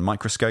electron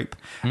microscope,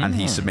 and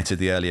he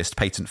submitted the earliest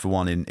patent for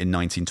one in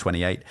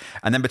 1928.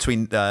 And then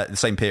between the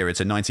same period,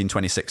 so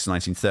 1926 to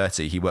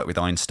 1930, he worked with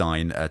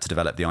Einstein to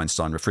develop the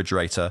Einstein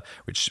refrigerator,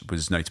 which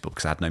was notable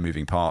because it had no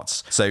moving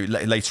parts. So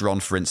later on,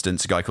 for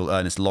instance, a guy called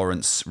Ernest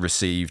Lawrence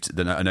received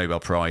a Nobel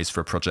Prize for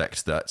a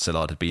project that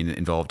Szilard had been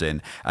involved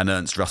in, and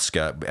Ernst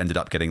Ruska ended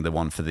up getting the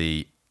one for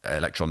the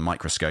electron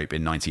microscope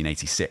in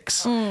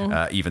 1986,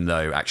 even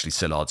though actually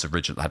Szilard's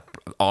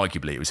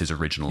arguably it was his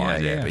original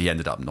idea, but he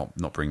ended up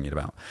not bringing it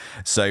about.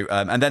 So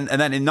and then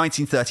in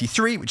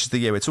 1933, which is the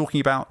year we're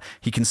talking about,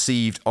 he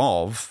conceived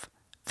of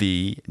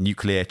the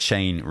nuclear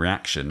chain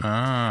reaction,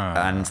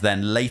 and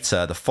then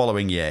later the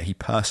following year he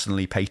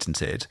personally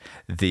patented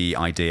the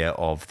idea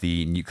of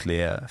the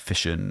nuclear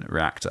fission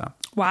reactor.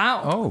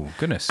 Wow. Oh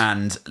goodness.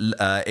 And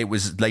it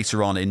was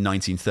later on in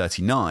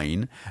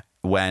 1939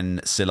 when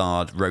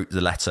Szilard wrote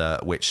the letter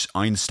which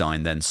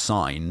Einstein then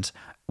signed,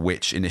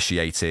 which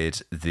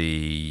initiated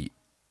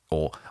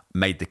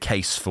made the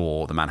case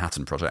for the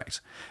Manhattan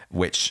Project,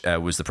 which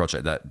was the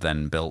project that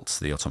then built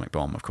the atomic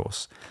bomb, of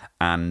course.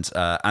 And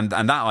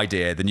that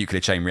idea, the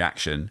nuclear chain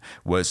reaction,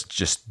 was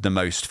just the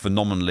most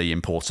phenomenally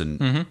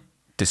important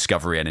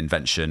discovery and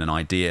invention, an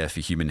idea for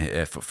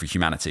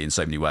humanity in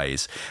so many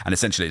ways. And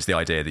essentially it's the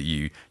idea that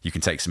you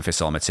can take some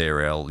fissile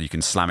material, you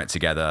can slam it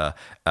together,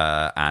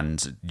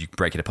 and you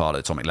break it apart at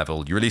atomic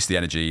level, you release the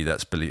energy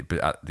that's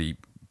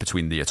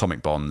between the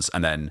atomic bonds,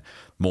 and then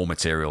more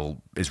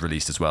material is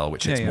released as well,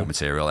 which hits more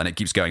material, and it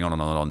keeps going on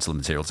and on until the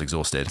material's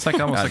exhausted. It's like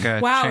almost like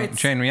a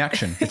chain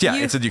reaction.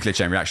 It's a nuclear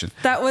chain reaction.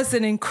 That was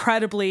an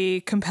incredibly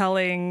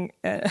compelling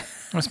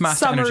it's mass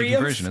summary energy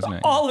conversion, isn't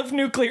it? All of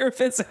nuclear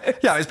physics.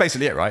 Yeah, it's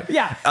basically it, right?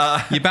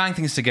 Yeah. You bang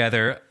things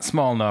together,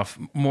 small enough,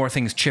 more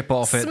things chip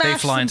off it, they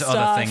fly into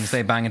other things,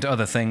 they bang into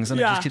other things, and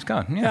it just keeps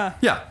going. Yeah.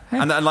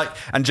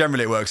 And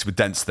generally it works with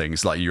dense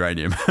things like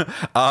uranium.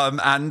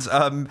 There's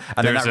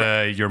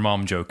a your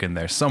mom joke in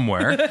there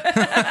somewhere.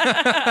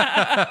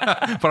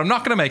 But I'm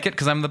not going to make it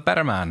because I'm the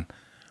better man.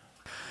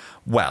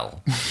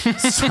 Well,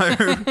 so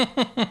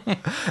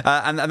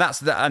and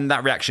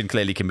that reaction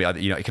clearly can be,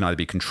 it can either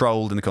be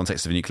controlled in the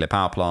context of a nuclear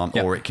power plant,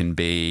 or it can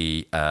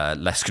be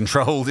less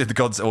controlled in the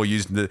context, or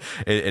used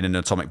in an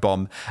atomic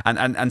bomb. And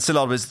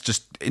Szilard was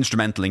just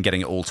instrumental in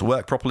getting it all to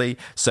work properly.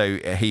 So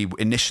he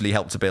initially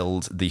helped to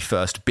build the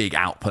first big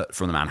output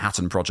from the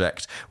Manhattan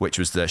Project, which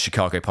was the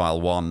Chicago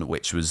Pile 1,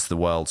 which was the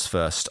world's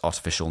first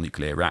artificial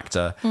nuclear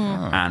reactor,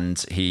 and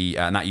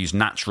that used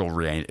natural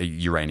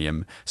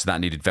uranium, so that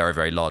needed very,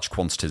 very large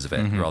quantities of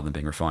it rather than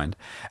being refined.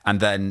 And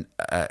then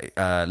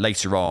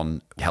later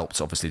on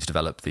helped obviously to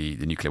develop the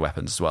nuclear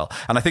weapons as well.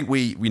 And I think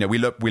we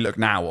look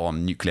now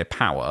on nuclear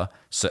power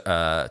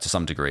to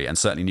some degree, and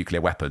certainly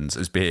nuclear weapons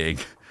as being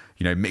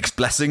mixed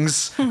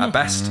blessings at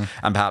best,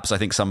 and perhaps I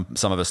think some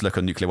of us look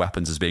on nuclear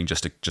weapons as being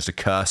just a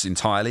curse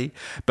entirely.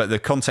 But the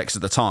context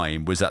at the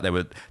time was that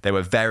there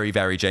were very,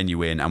 very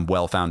genuine and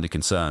well-founded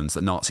concerns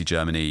that Nazi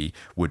Germany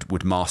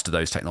would master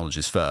those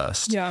technologies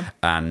first. Yeah.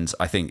 And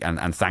I think,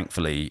 and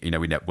thankfully,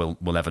 we'll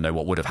never know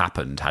what would have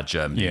happened had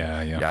Germany,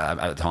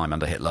 at the time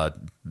under Hitler,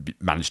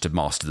 managed to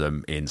master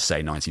them in, say,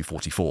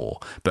 1944.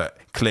 But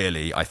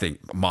clearly, I think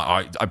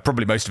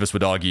probably most of us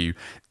would argue,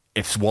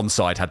 if one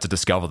side had to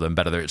discover them,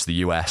 better it's the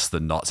US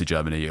than Nazi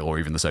Germany or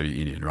even the Soviet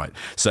Union, right?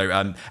 So,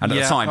 and at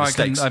the time, the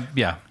stakes...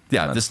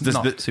 That's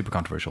not super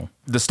controversial.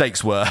 The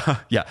stakes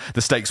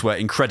were,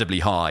 incredibly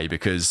high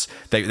because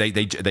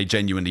they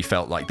genuinely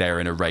felt like they were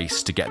in a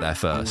race to get there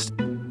first.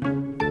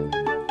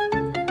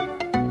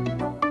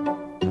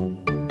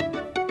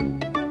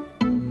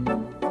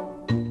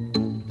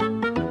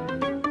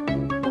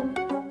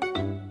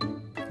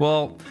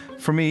 Well,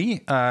 for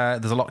me,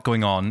 there's a lot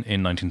going on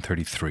in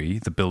 1933,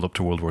 the build-up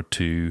to World War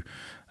II,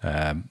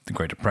 the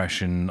Great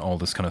Depression, all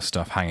this kind of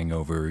stuff hanging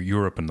over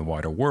Europe and the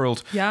wider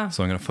world. Yeah.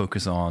 So I'm going to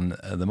focus on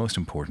the most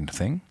important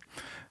thing,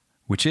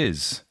 which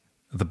is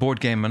the board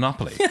game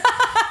Monopoly.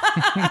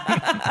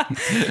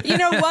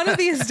 One of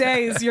these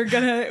days we're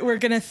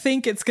gonna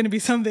think it's gonna be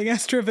something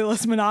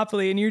Estravilla's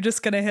Monopoly, and you're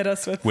just gonna hit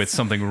us with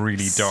something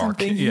really dark,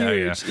 something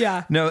huge.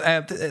 Yeah. No,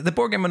 the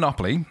board game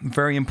Monopoly,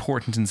 very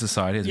important in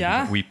society.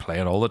 We play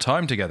it all the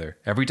time together,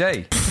 every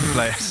day. We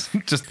play it.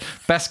 Just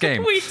best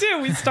game. We do.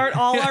 We start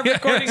all our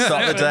recording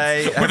start the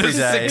day with every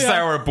a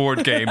 6-hour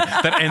board game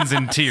that ends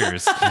in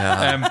tears.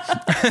 Yeah.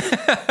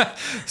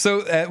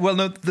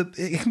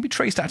 It can be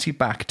traced actually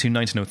back to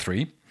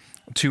 1903.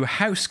 To a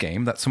house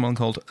game that someone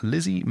called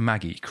Lizzie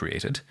Maggie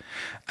created.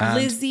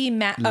 Lizzie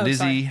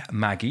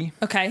Maggie.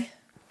 Okay.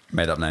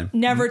 Made up name.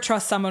 Never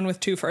trust someone with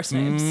two first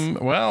names.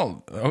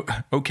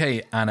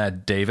 Okay, Anna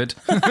David,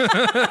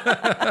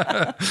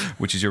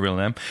 which is your real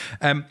name.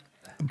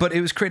 But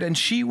it was created, and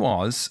she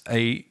was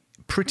a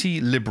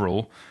pretty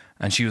liberal,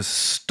 and she was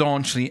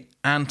staunchly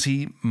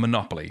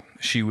anti-monopoly.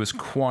 She was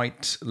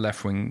quite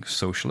left-wing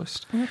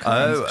socialist. Okay.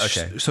 Oh,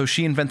 okay. So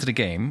she invented a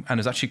game, and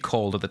it was actually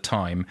called at the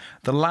time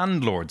the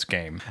Landlord's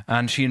Game.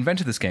 And she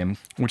invented this game,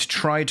 which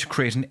tried to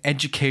create an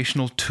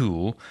educational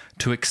tool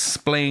to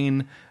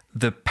explain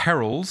the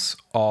perils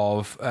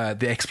of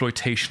the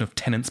exploitation of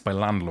tenants by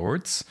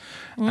landlords,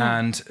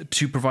 and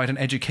to provide an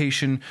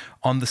education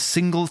on the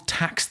single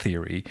tax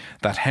theory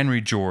that Henry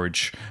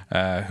George,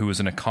 who was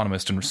an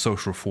economist and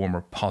social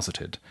reformer,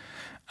 posited.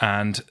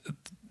 And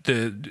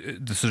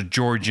the sort of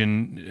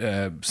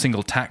Georgian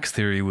single tax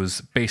theory was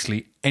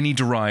basically any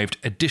derived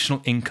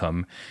additional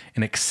income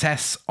in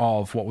excess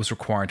of what was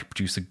required to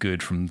produce a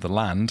good from the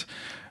land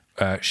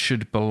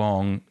should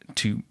belong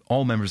to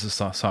all members of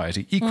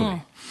society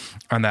equally,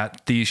 and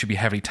that these should be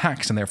heavily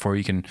taxed, and therefore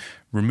you can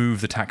remove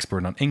the tax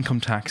burden on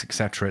income tax,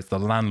 etc. The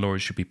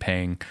landlords should be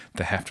paying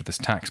the heft of this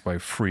tax by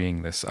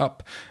freeing this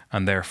up,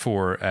 and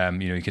therefore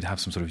you could have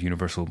some sort of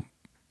universal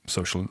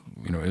social,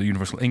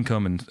 universal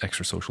income and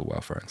extra social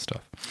welfare and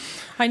stuff.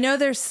 I know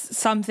there's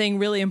something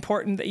really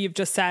important that you've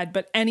just said,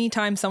 but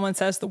anytime someone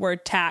says the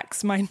word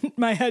tax, my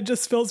head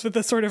just fills with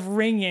a sort of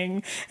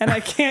ringing, and I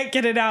can't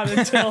get it out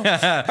until...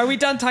 Are we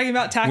done talking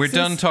about taxes? We're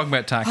done talking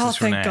about taxes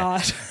for now. Thank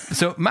God.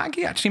 So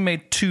Maggie actually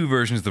made two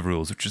versions of the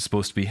rules, which is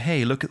supposed to be,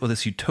 hey, look at what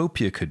this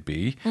utopia could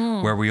be,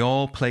 where we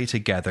all play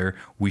together,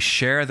 we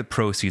share the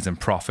proceeds and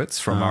profits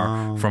from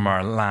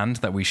our land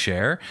that we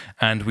share,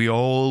 and we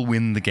all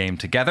win the game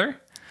together.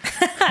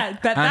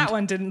 That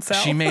one didn't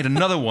sell. She made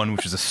another one,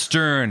 which is a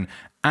stern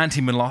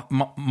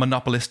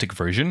anti-monopolistic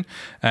version,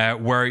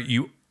 where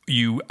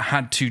you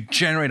had to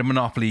generate a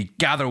monopoly,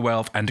 gather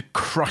wealth, and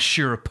crush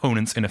your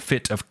opponents in a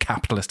fit of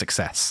capitalist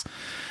excess.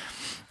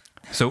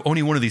 So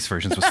only one of these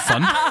versions was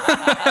fun.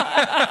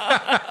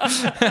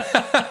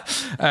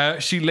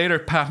 She later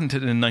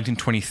patented it in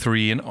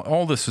 1923, and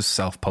all this was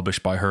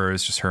self-published by her.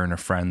 It's just her and her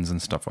friends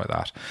and stuff like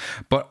that.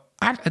 But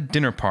at a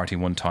dinner party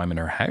one time in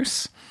her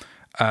house,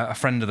 a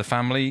friend of the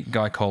family, a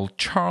guy called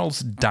Charles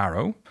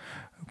Darrow,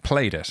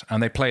 played it.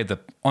 And they played the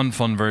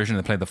unfun version,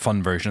 they played the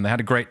fun version, and they had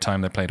a great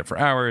time. They played it for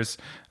hours.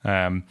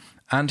 And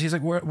he's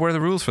like, where are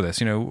the rules for this?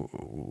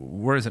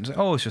 Where is it?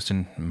 Like, it's just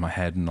in my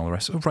head and all the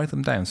rest. Write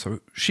them down. So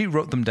she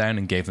wrote them down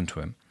and gave them to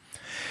him.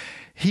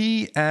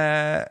 He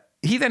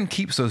then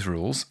keeps those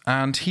rules,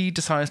 and he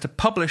decides to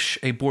publish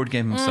a board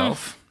game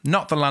himself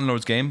not the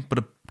landlord's game, but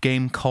a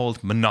game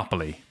called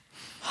Monopoly.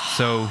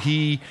 So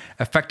he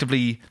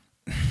effectively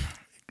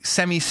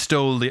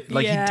semi-stole he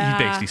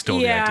basically stole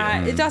the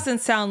idea. It doesn't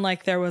sound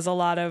like there was a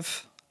lot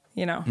of,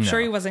 sure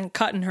he wasn't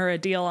cutting her a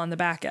deal on the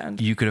back end.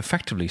 You could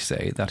effectively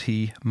say that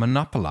he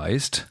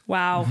monopolized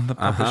the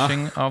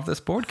publishing of this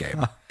board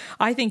game.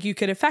 I think you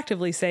could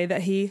effectively say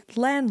that he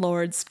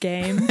landlord's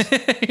gamed.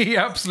 He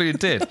absolutely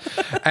did.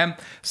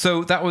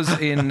 So that was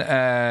in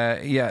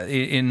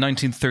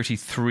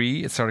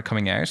 1933. It started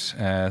coming out,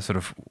 sort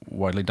of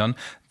widely done.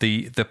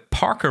 The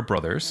Parker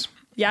brothers.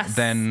 Yes.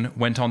 Then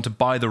went on to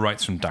buy the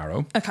rights from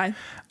Darrow. Okay.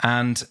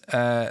 And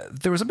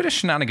there was a bit of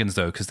shenanigans,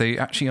 though, because they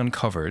actually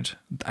uncovered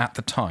at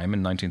the time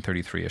in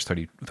 1933 or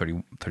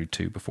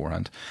 32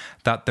 beforehand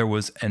that there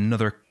was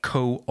another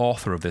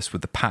co-author of this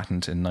with the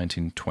patent in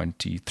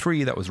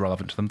 1923 that was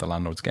relevant to them, the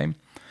landlord's game.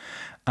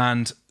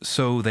 And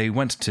so they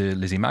went to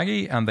Lizzie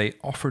Maggie and they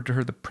offered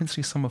her the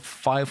princely sum of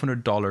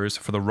 $500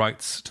 for the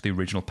rights to the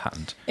original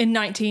patent. In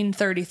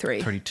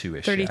 1933.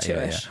 32-ish. 32-ish.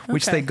 Yeah. Okay.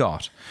 Which they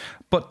got.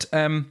 But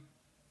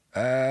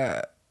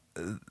they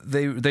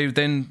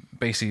then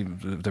basically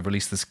they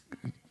released this.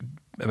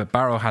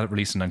 Barrow had it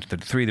released in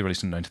 1933. They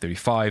released it in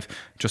 1935,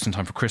 just in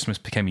time for Christmas.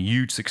 Became a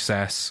huge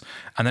success,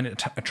 and then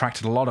it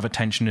attracted a lot of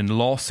attention in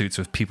lawsuits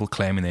with people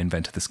claiming they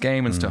invented this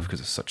game and stuff because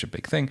it's such a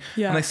big thing.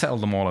 Yeah. And they settled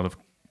them all out of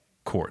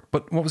court.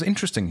 But what was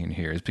interesting in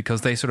here is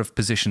because they sort of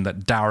positioned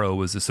that Darrow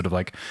was this sort of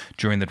like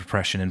during the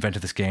Depression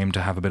invented this game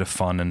to have a bit of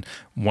fun and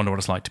wonder what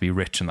it's like to be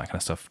rich and that kind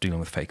of stuff, dealing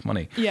with fake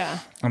money. Yeah.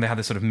 And they had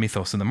this sort of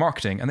mythos in the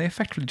marketing, and they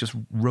effectively just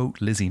wrote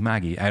Lizzie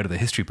Maggie out of the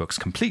history books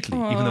completely,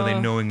 even though they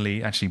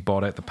knowingly actually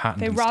bought out the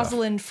patent. They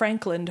Rosalind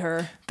Franklin'd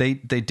her. They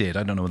did.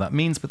 I don't know what that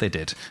means, but they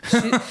did.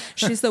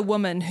 She's the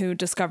woman who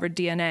discovered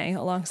DNA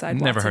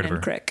alongside Never Watson heard of and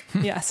her. Crick.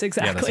 Yes,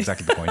 exactly. Yeah, that's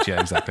exactly the point. Yeah,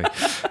 exactly.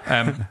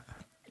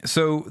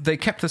 So they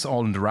kept this all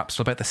under wraps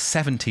till about the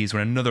 70s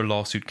when another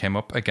lawsuit came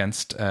up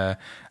against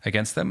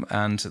them,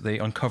 and they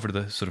uncovered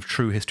the sort of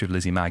true history of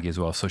Lizzie Maggie as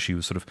well. So she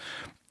was sort of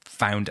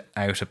found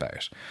out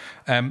about.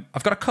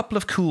 I've got a couple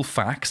of cool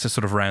facts to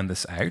sort of round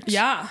this out.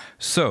 Yeah.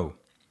 So,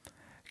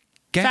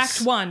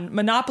 fact 1,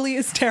 Monopoly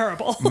is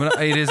terrible.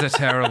 It is a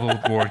terrible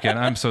board game.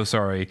 I'm so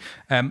sorry.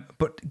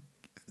 But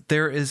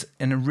there is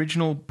an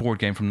original board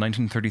game from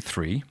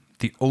 1933,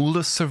 the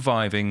oldest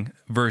surviving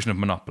version of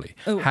Monopoly.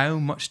 Ooh. How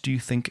much do you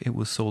think it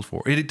was sold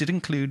for? It did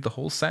include the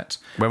whole set.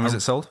 When was it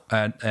sold?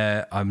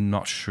 I'm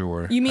not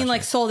sure. You mean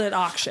like sold at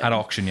auction? At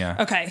auction, yeah.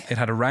 Okay. It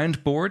had a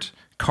round board,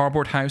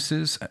 cardboard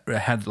houses, it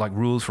had like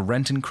rules for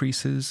rent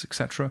increases,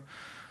 etc.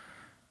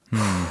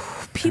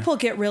 People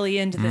get really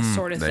into this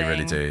sort of thing. They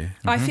really do.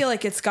 I feel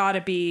like it's got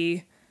to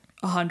be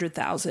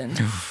 100,000.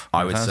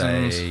 I would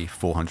say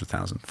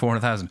 400,000.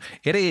 400,000.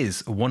 It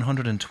is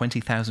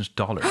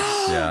 $120,000.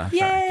 Yeah.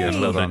 Yay! A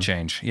little bit of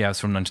change. Yeah, it's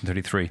from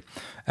 1933.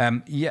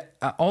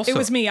 Also, it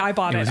was me. I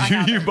bought it.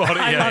 You bought it.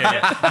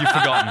 Yeah. You've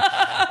forgotten.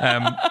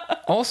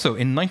 Also,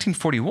 in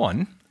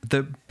 1941,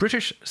 the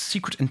British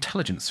Secret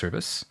Intelligence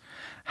Service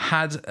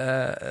had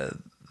a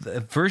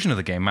version of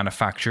the game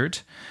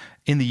manufactured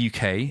in the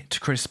UK to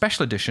create a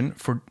special edition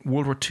for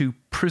World War II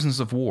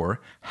prisoners of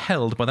war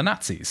held by the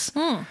Nazis.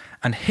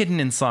 And hidden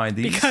inside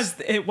these... Because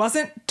it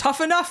wasn't tough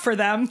enough for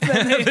them.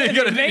 They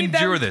made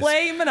them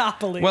play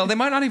Monopoly. Well, they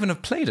might not even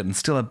have played it and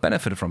still have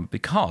benefited from it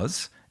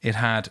because it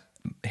had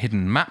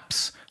hidden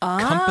maps,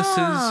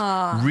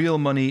 compasses, real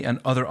money, and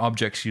other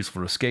objects useful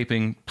for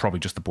escaping. Probably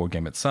just the board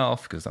game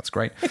itself, because that's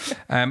great.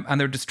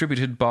 And they're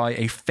distributed by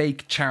a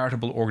fake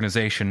charitable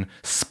organization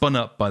spun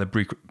up by the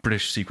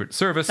British Secret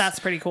Service. That's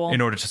pretty cool.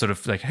 In order to sort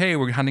of like, hey,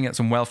 we're handing out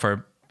some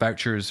welfare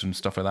vouchers and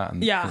stuff like that.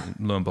 And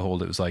lo and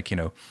behold, it was like,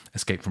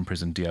 escape from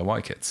prison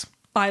DIY kits.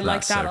 I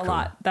like that a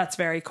lot. That's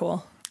very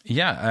cool.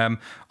 Yeah.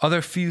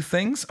 Other few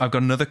things. I've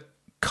got another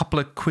couple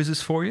of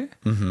quizzes for you.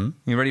 Mm-hmm.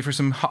 You ready for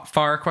some hot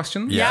fire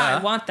questions? Yeah,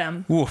 I want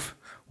them. Woof.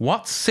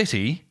 What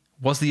city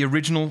was the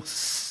original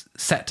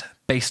set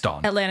based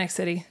on? Atlantic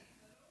City.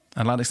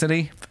 Atlantic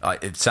City?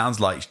 It sounds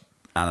like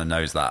Anna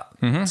knows that.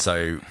 Mm-hmm.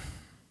 So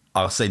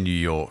I'll say New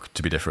York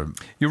to be different.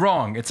 You're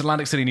wrong. It's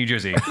Atlantic City, New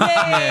Jersey.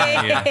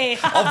 Yay!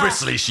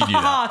 Obviously she knew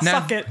that. Now,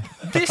 suck it.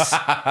 This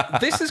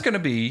is going to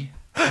be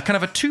kind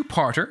of a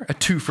two-parter, a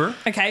twofer.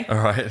 Okay. All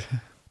right.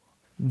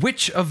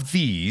 Which of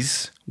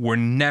these were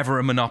never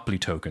a Monopoly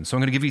token? So I'm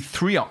going to give you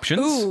 3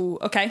 options. Ooh,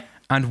 okay.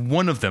 And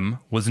one of them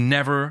was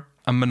never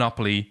a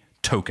Monopoly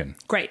token.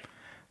 Great.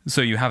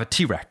 So you have a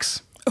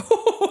T-Rex.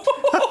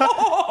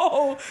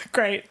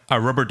 Great. A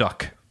rubber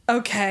duck.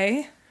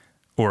 Okay.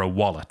 Or a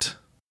wallet.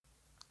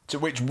 So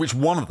which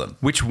one of them?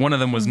 Which one of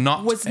them was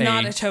not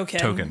a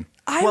token?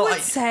 I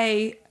would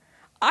say...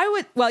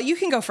 Well, you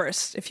can go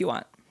first if you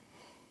want.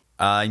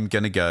 I'm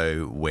going to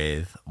go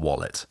with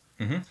wallet.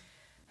 Mm-hmm.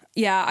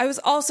 Yeah, I was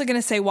also going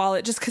to say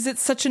wallet just because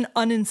it's such an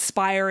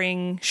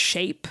uninspiring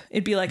shape.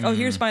 It'd be like, oh,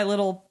 here's my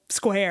little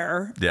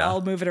square. Yeah.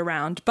 I'll move it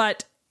around.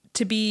 But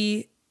to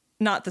be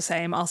not the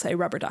same, I'll say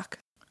rubber duck.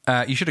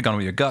 You should have gone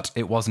with your gut.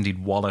 It was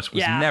indeed wallet. It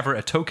was never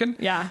a token.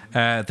 Yeah.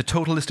 The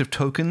total list of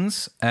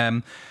tokens.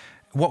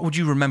 What would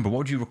you remember? What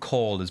would you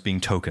recall as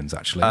being tokens,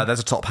 actually? There's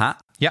a top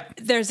hat. Yeah.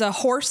 There's a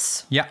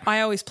horse. Yeah.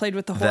 I always played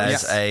with the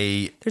horse.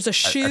 There's a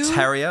shoe. A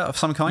terrier of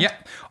some kind. Yeah.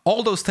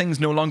 All those things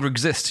no longer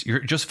exist. You're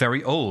just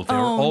very old. They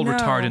were all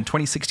retired in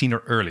 2016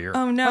 or earlier.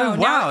 Oh, no. Oh, wow.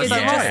 Now it's Is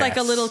that just right? like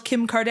a little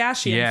Kim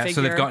Kardashian figure.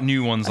 So they've got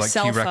new ones like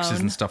T-Rexes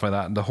phone. and stuff like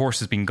that. And the horse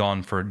has been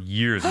gone for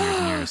years and years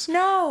and years.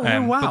 No.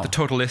 Wow. But the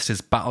total list is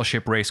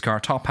battleship, race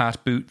car, top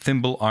hat, boot,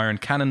 thimble, iron,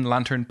 cannon,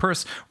 lantern,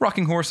 purse,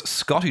 rocking horse,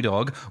 Scotty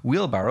dog,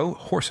 wheelbarrow,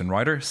 horse and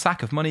rider,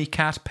 sack of money,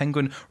 cat,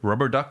 penguin,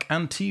 rubber duck,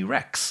 and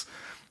T-Rex.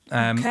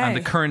 And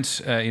the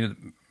current, there's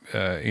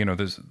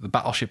the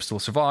battleship still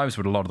survives,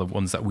 but a lot of the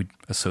ones that we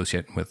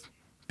associate with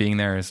being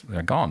there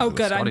they're gone. Oh,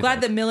 good. I'm glad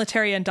the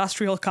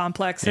military-industrial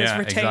complex has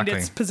retained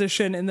its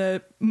position in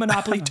the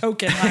Monopoly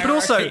token hierarchy. But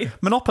also,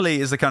 Monopoly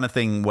is the kind of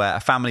thing where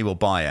a family will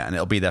buy it and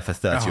it'll be there for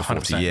 30 or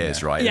 40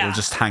 years, right? Yeah. It'll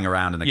just hang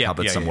around in a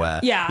cupboard somewhere.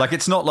 Yeah. Like,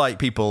 it's not like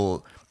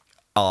people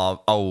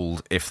are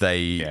old if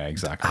they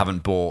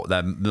haven't bought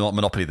their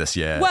Monopoly this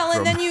year. Well,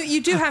 and then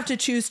you do have to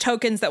choose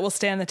tokens that will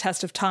stand the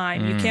test of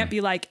time. You can't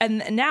be like,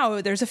 and now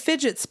there's a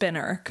fidget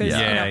spinner. Because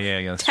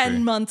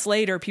 10 months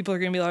later, people are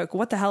going to be like,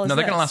 what the hell is this? No,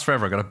 they're going to last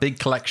forever. I've got a big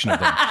collection of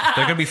them.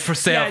 They're going to be for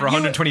sale for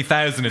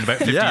 120,000 in about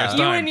 50 years' time.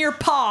 You and your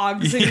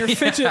pogs and your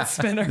fidget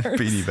spinners.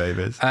 Beanie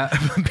Babies.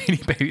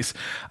 Beanie Babies.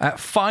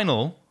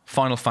 Final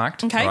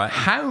fact. Okay. Right.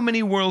 How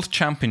many world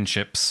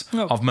championships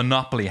of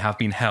Monopoly have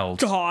been held?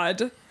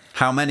 God.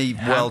 How many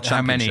world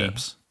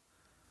championships?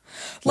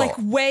 Like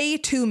way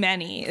too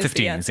many.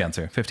 15 is the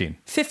answer. 15.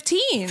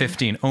 15?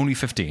 15. Only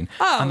 15.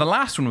 Oh. And the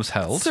last one was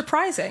held.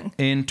 Surprising.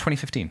 In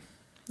 2015.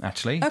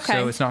 Actually. Okay.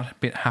 So it's not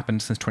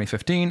happened since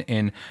 2015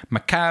 in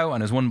Macau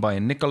and is won by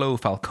Niccolo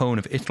Falcone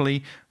of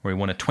Italy, where he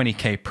won a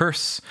 20k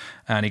purse.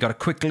 And he got a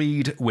quick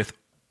lead with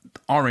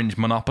orange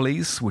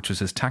monopolies, which was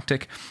his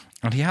tactic.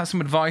 And he has some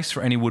advice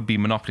for any would-be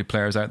Monopoly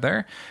players out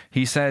there.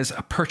 He says,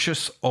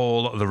 purchase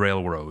all the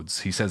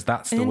railroads. He says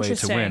that's the way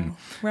to win.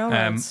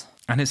 Railroads.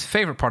 And his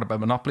favourite part about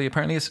Monopoly,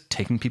 apparently, is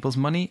taking people's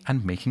money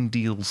and making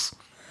deals,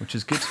 which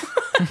is good.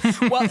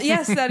 Well,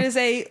 yes, that is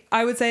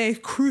I would say, a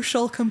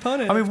crucial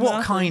component. I mean,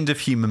 what kind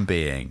of human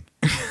being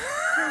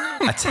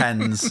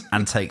attends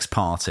and takes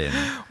part in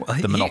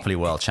the Monopoly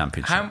World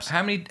Championships?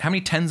 How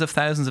many tens of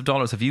thousands of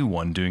dollars have you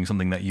won doing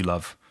something that you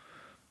love?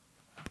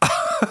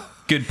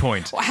 Good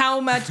point. How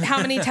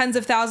many tens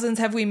of thousands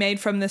have we made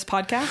from this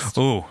podcast?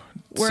 Oh,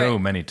 so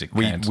many to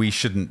count. We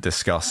shouldn't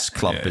discuss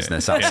club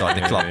business outside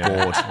the club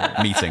board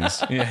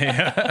meetings.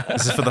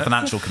 This is for the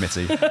financial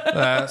committee.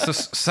 So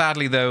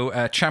sadly, though,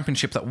 a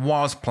championship that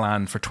was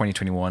planned for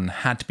 2021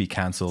 had to be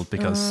cancelled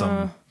because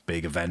some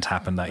big event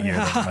happened that year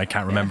that I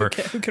can't remember.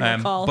 Who can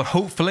recall? But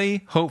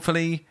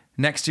hopefully,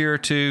 next year or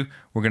two,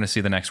 we're going to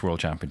see the next World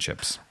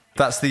Championships.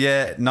 That's the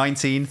year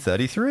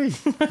 1933.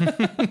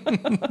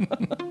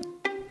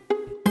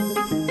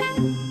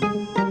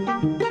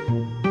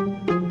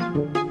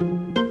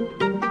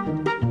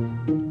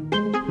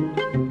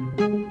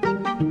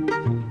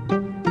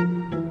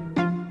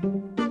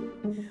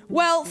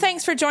 Well,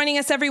 thanks for joining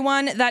us,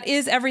 everyone. That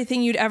is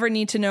everything you'd ever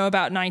need to know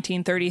about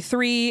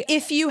 1933.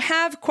 If you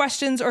have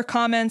questions or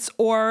comments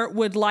or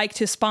would like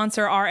to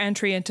sponsor our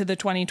entry into the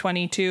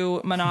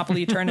 2022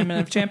 Monopoly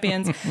Tournament of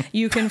Champions,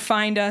 you can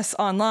find us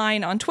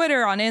online, on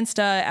Twitter, on Insta,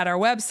 at our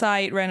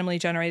website,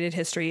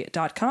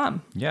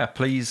 randomlygeneratedhistory.com. Yeah,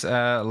 please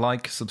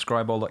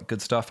subscribe, all that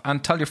good stuff,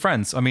 and tell your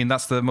friends. I mean,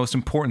 that's the most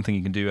important thing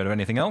you can do out of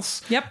anything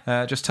else.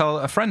 Yep. Just tell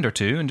a friend or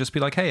two and just be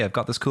like, hey, I've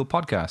got this cool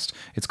podcast.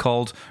 It's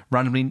called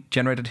Randomly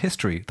Generated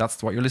History.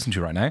 That's what you're listening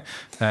to right now.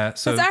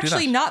 So that's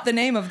actually not the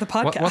name of the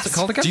podcast. What's it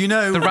called again? Do you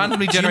know the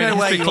Randomly Generated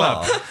History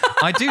Club? Are?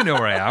 I do know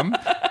where I am.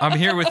 I'm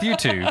here with you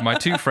two, my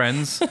two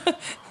friends,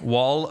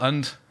 Wall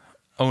and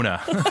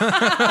Ona.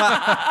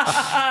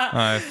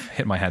 I've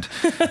hit my head.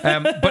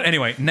 But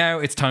anyway, now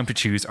it's time to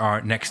choose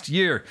our next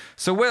year.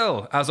 So,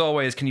 Will, as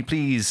always, can you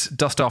please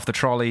dust off the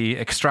trolley,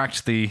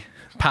 extract the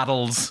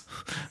paddles,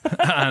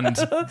 and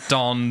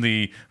don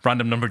the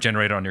random number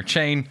generator on your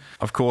chain?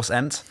 Of course,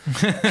 Ent.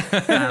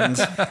 And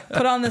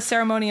put on the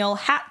ceremonial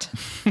hat.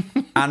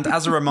 And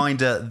as a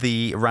reminder,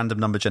 the random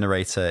number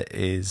generator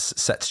is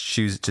set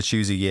to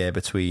choose a year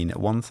between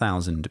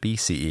 1000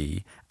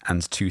 BCE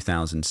and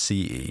 2000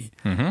 CE.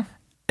 Mm-hmm.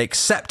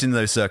 Except in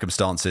those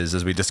circumstances,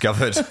 as we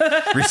discovered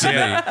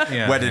recently,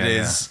 when it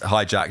is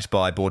hijacked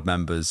by board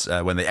members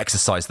when they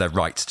exercise their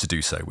right to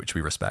do so, which we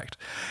respect.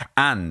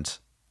 And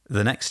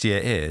the next year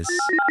is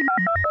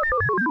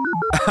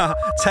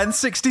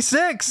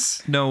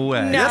 1066. No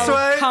way. No, yes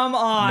way. Come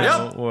on.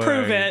 Yep. No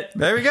Prove it.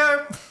 There we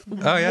go.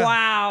 Oh, yeah.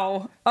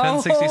 Wow.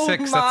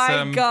 1066. Oh, my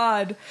that's,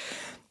 God.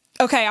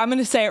 Okay, I'm going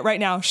to say it right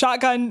now.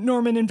 Shotgun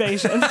Norman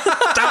invasion.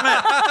 Damn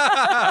it.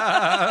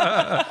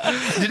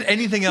 Did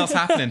anything else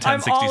happen in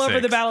 1066? I'm all over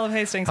the Battle of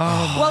Hastings.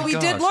 Oh, we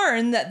did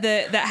learn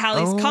that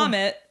Halley's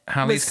Comet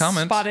was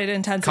spotted in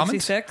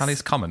 1066.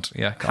 Halley's Comet,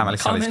 yeah.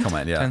 Halley's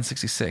Comet, yeah.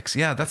 1066,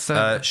 yeah. That's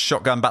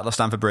Shotgun Battle of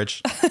Stamford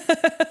Bridge.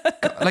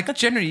 Like,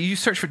 generally, you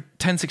search for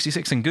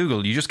 1066 in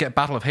Google, you just get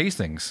Battle of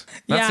Hastings.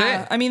 That's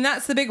it. I mean,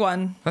 that's the big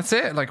one. That's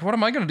it. Like, what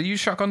am I going to do? Use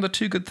shotgun the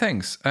two good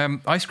things.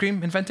 Ice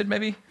cream invented,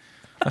 maybe?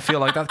 I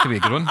feel like that could be a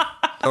good one.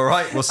 All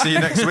right, we'll see you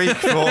next week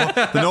for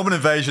the Norman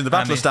Invasion, the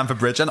Battle of Stamford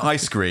Bridge, and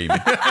ice cream.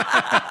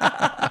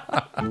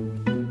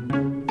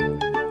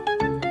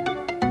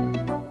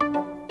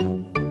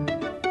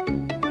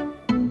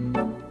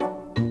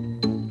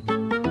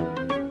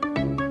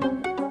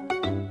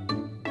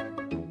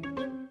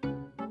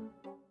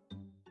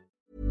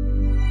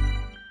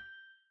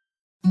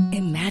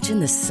 Imagine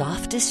the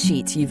softest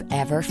sheets you've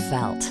ever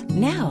felt.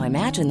 Now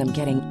imagine them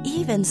getting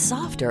even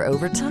softer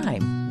over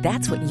time.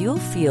 That's what you'll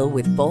feel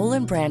with Boll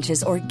 &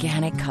 Branch's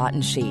organic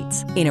cotton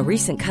sheets. In a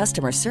recent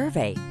customer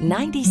survey,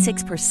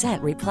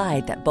 96%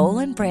 replied that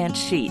Boll & Branch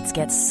sheets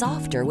get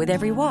softer with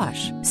every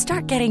wash.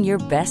 Start getting your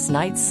best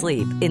night's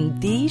sleep in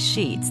these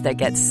sheets that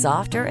get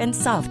softer and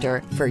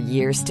softer for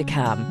years to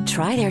come.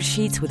 Try their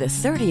sheets with a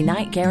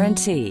 30-night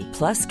guarantee.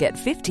 Plus, get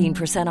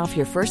 15% off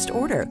your first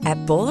order at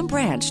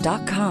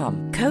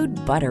bollandbranch.com. Code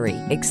BUTTERY.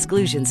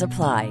 Exclusions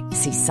apply.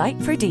 See site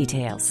for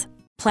details.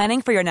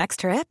 Planning for your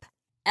next trip?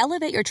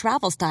 Elevate your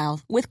travel style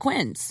with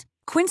Quince.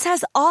 Quince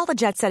has all the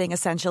jet-setting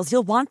essentials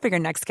you'll want for your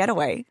next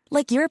getaway,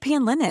 like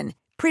European linen,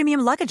 premium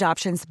luggage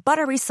options,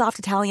 buttery soft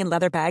Italian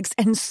leather bags,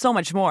 and so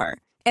much more.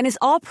 And is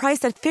all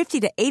priced at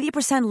 50 to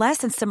 80% less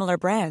than similar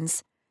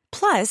brands.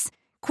 Plus,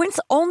 Quince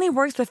only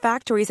works with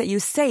factories that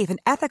use safe and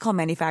ethical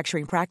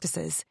manufacturing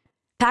practices.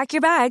 Pack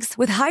your bags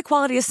with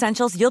high-quality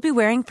essentials you'll be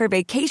wearing for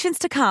vacations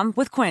to come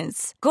with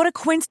Quince. Go to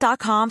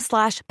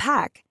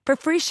quince.com/pack for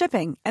free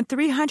shipping and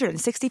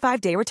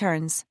 365-day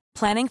returns.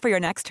 Planning for your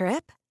next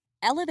trip?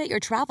 Elevate your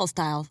travel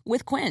style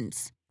with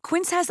Quince.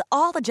 Quince has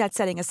all the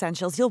jet-setting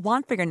essentials you'll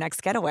want for your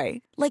next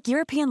getaway, like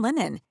European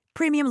linen,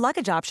 premium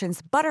luggage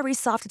options, buttery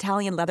soft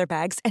Italian leather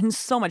bags, and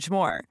so much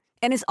more.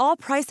 And is all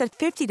priced at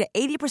 50 to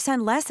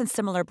 80% less than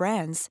similar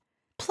brands.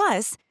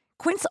 Plus,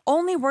 Quince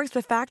only works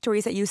with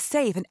factories that use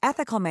safe and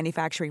ethical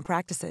manufacturing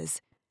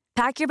practices.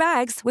 Pack your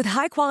bags with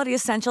high-quality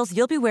essentials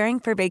you'll be wearing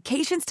for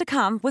vacations to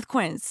come with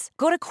Quince.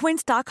 Go to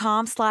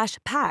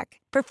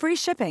quince.com/pack for free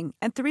shipping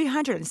and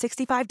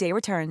 365-day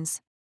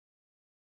returns.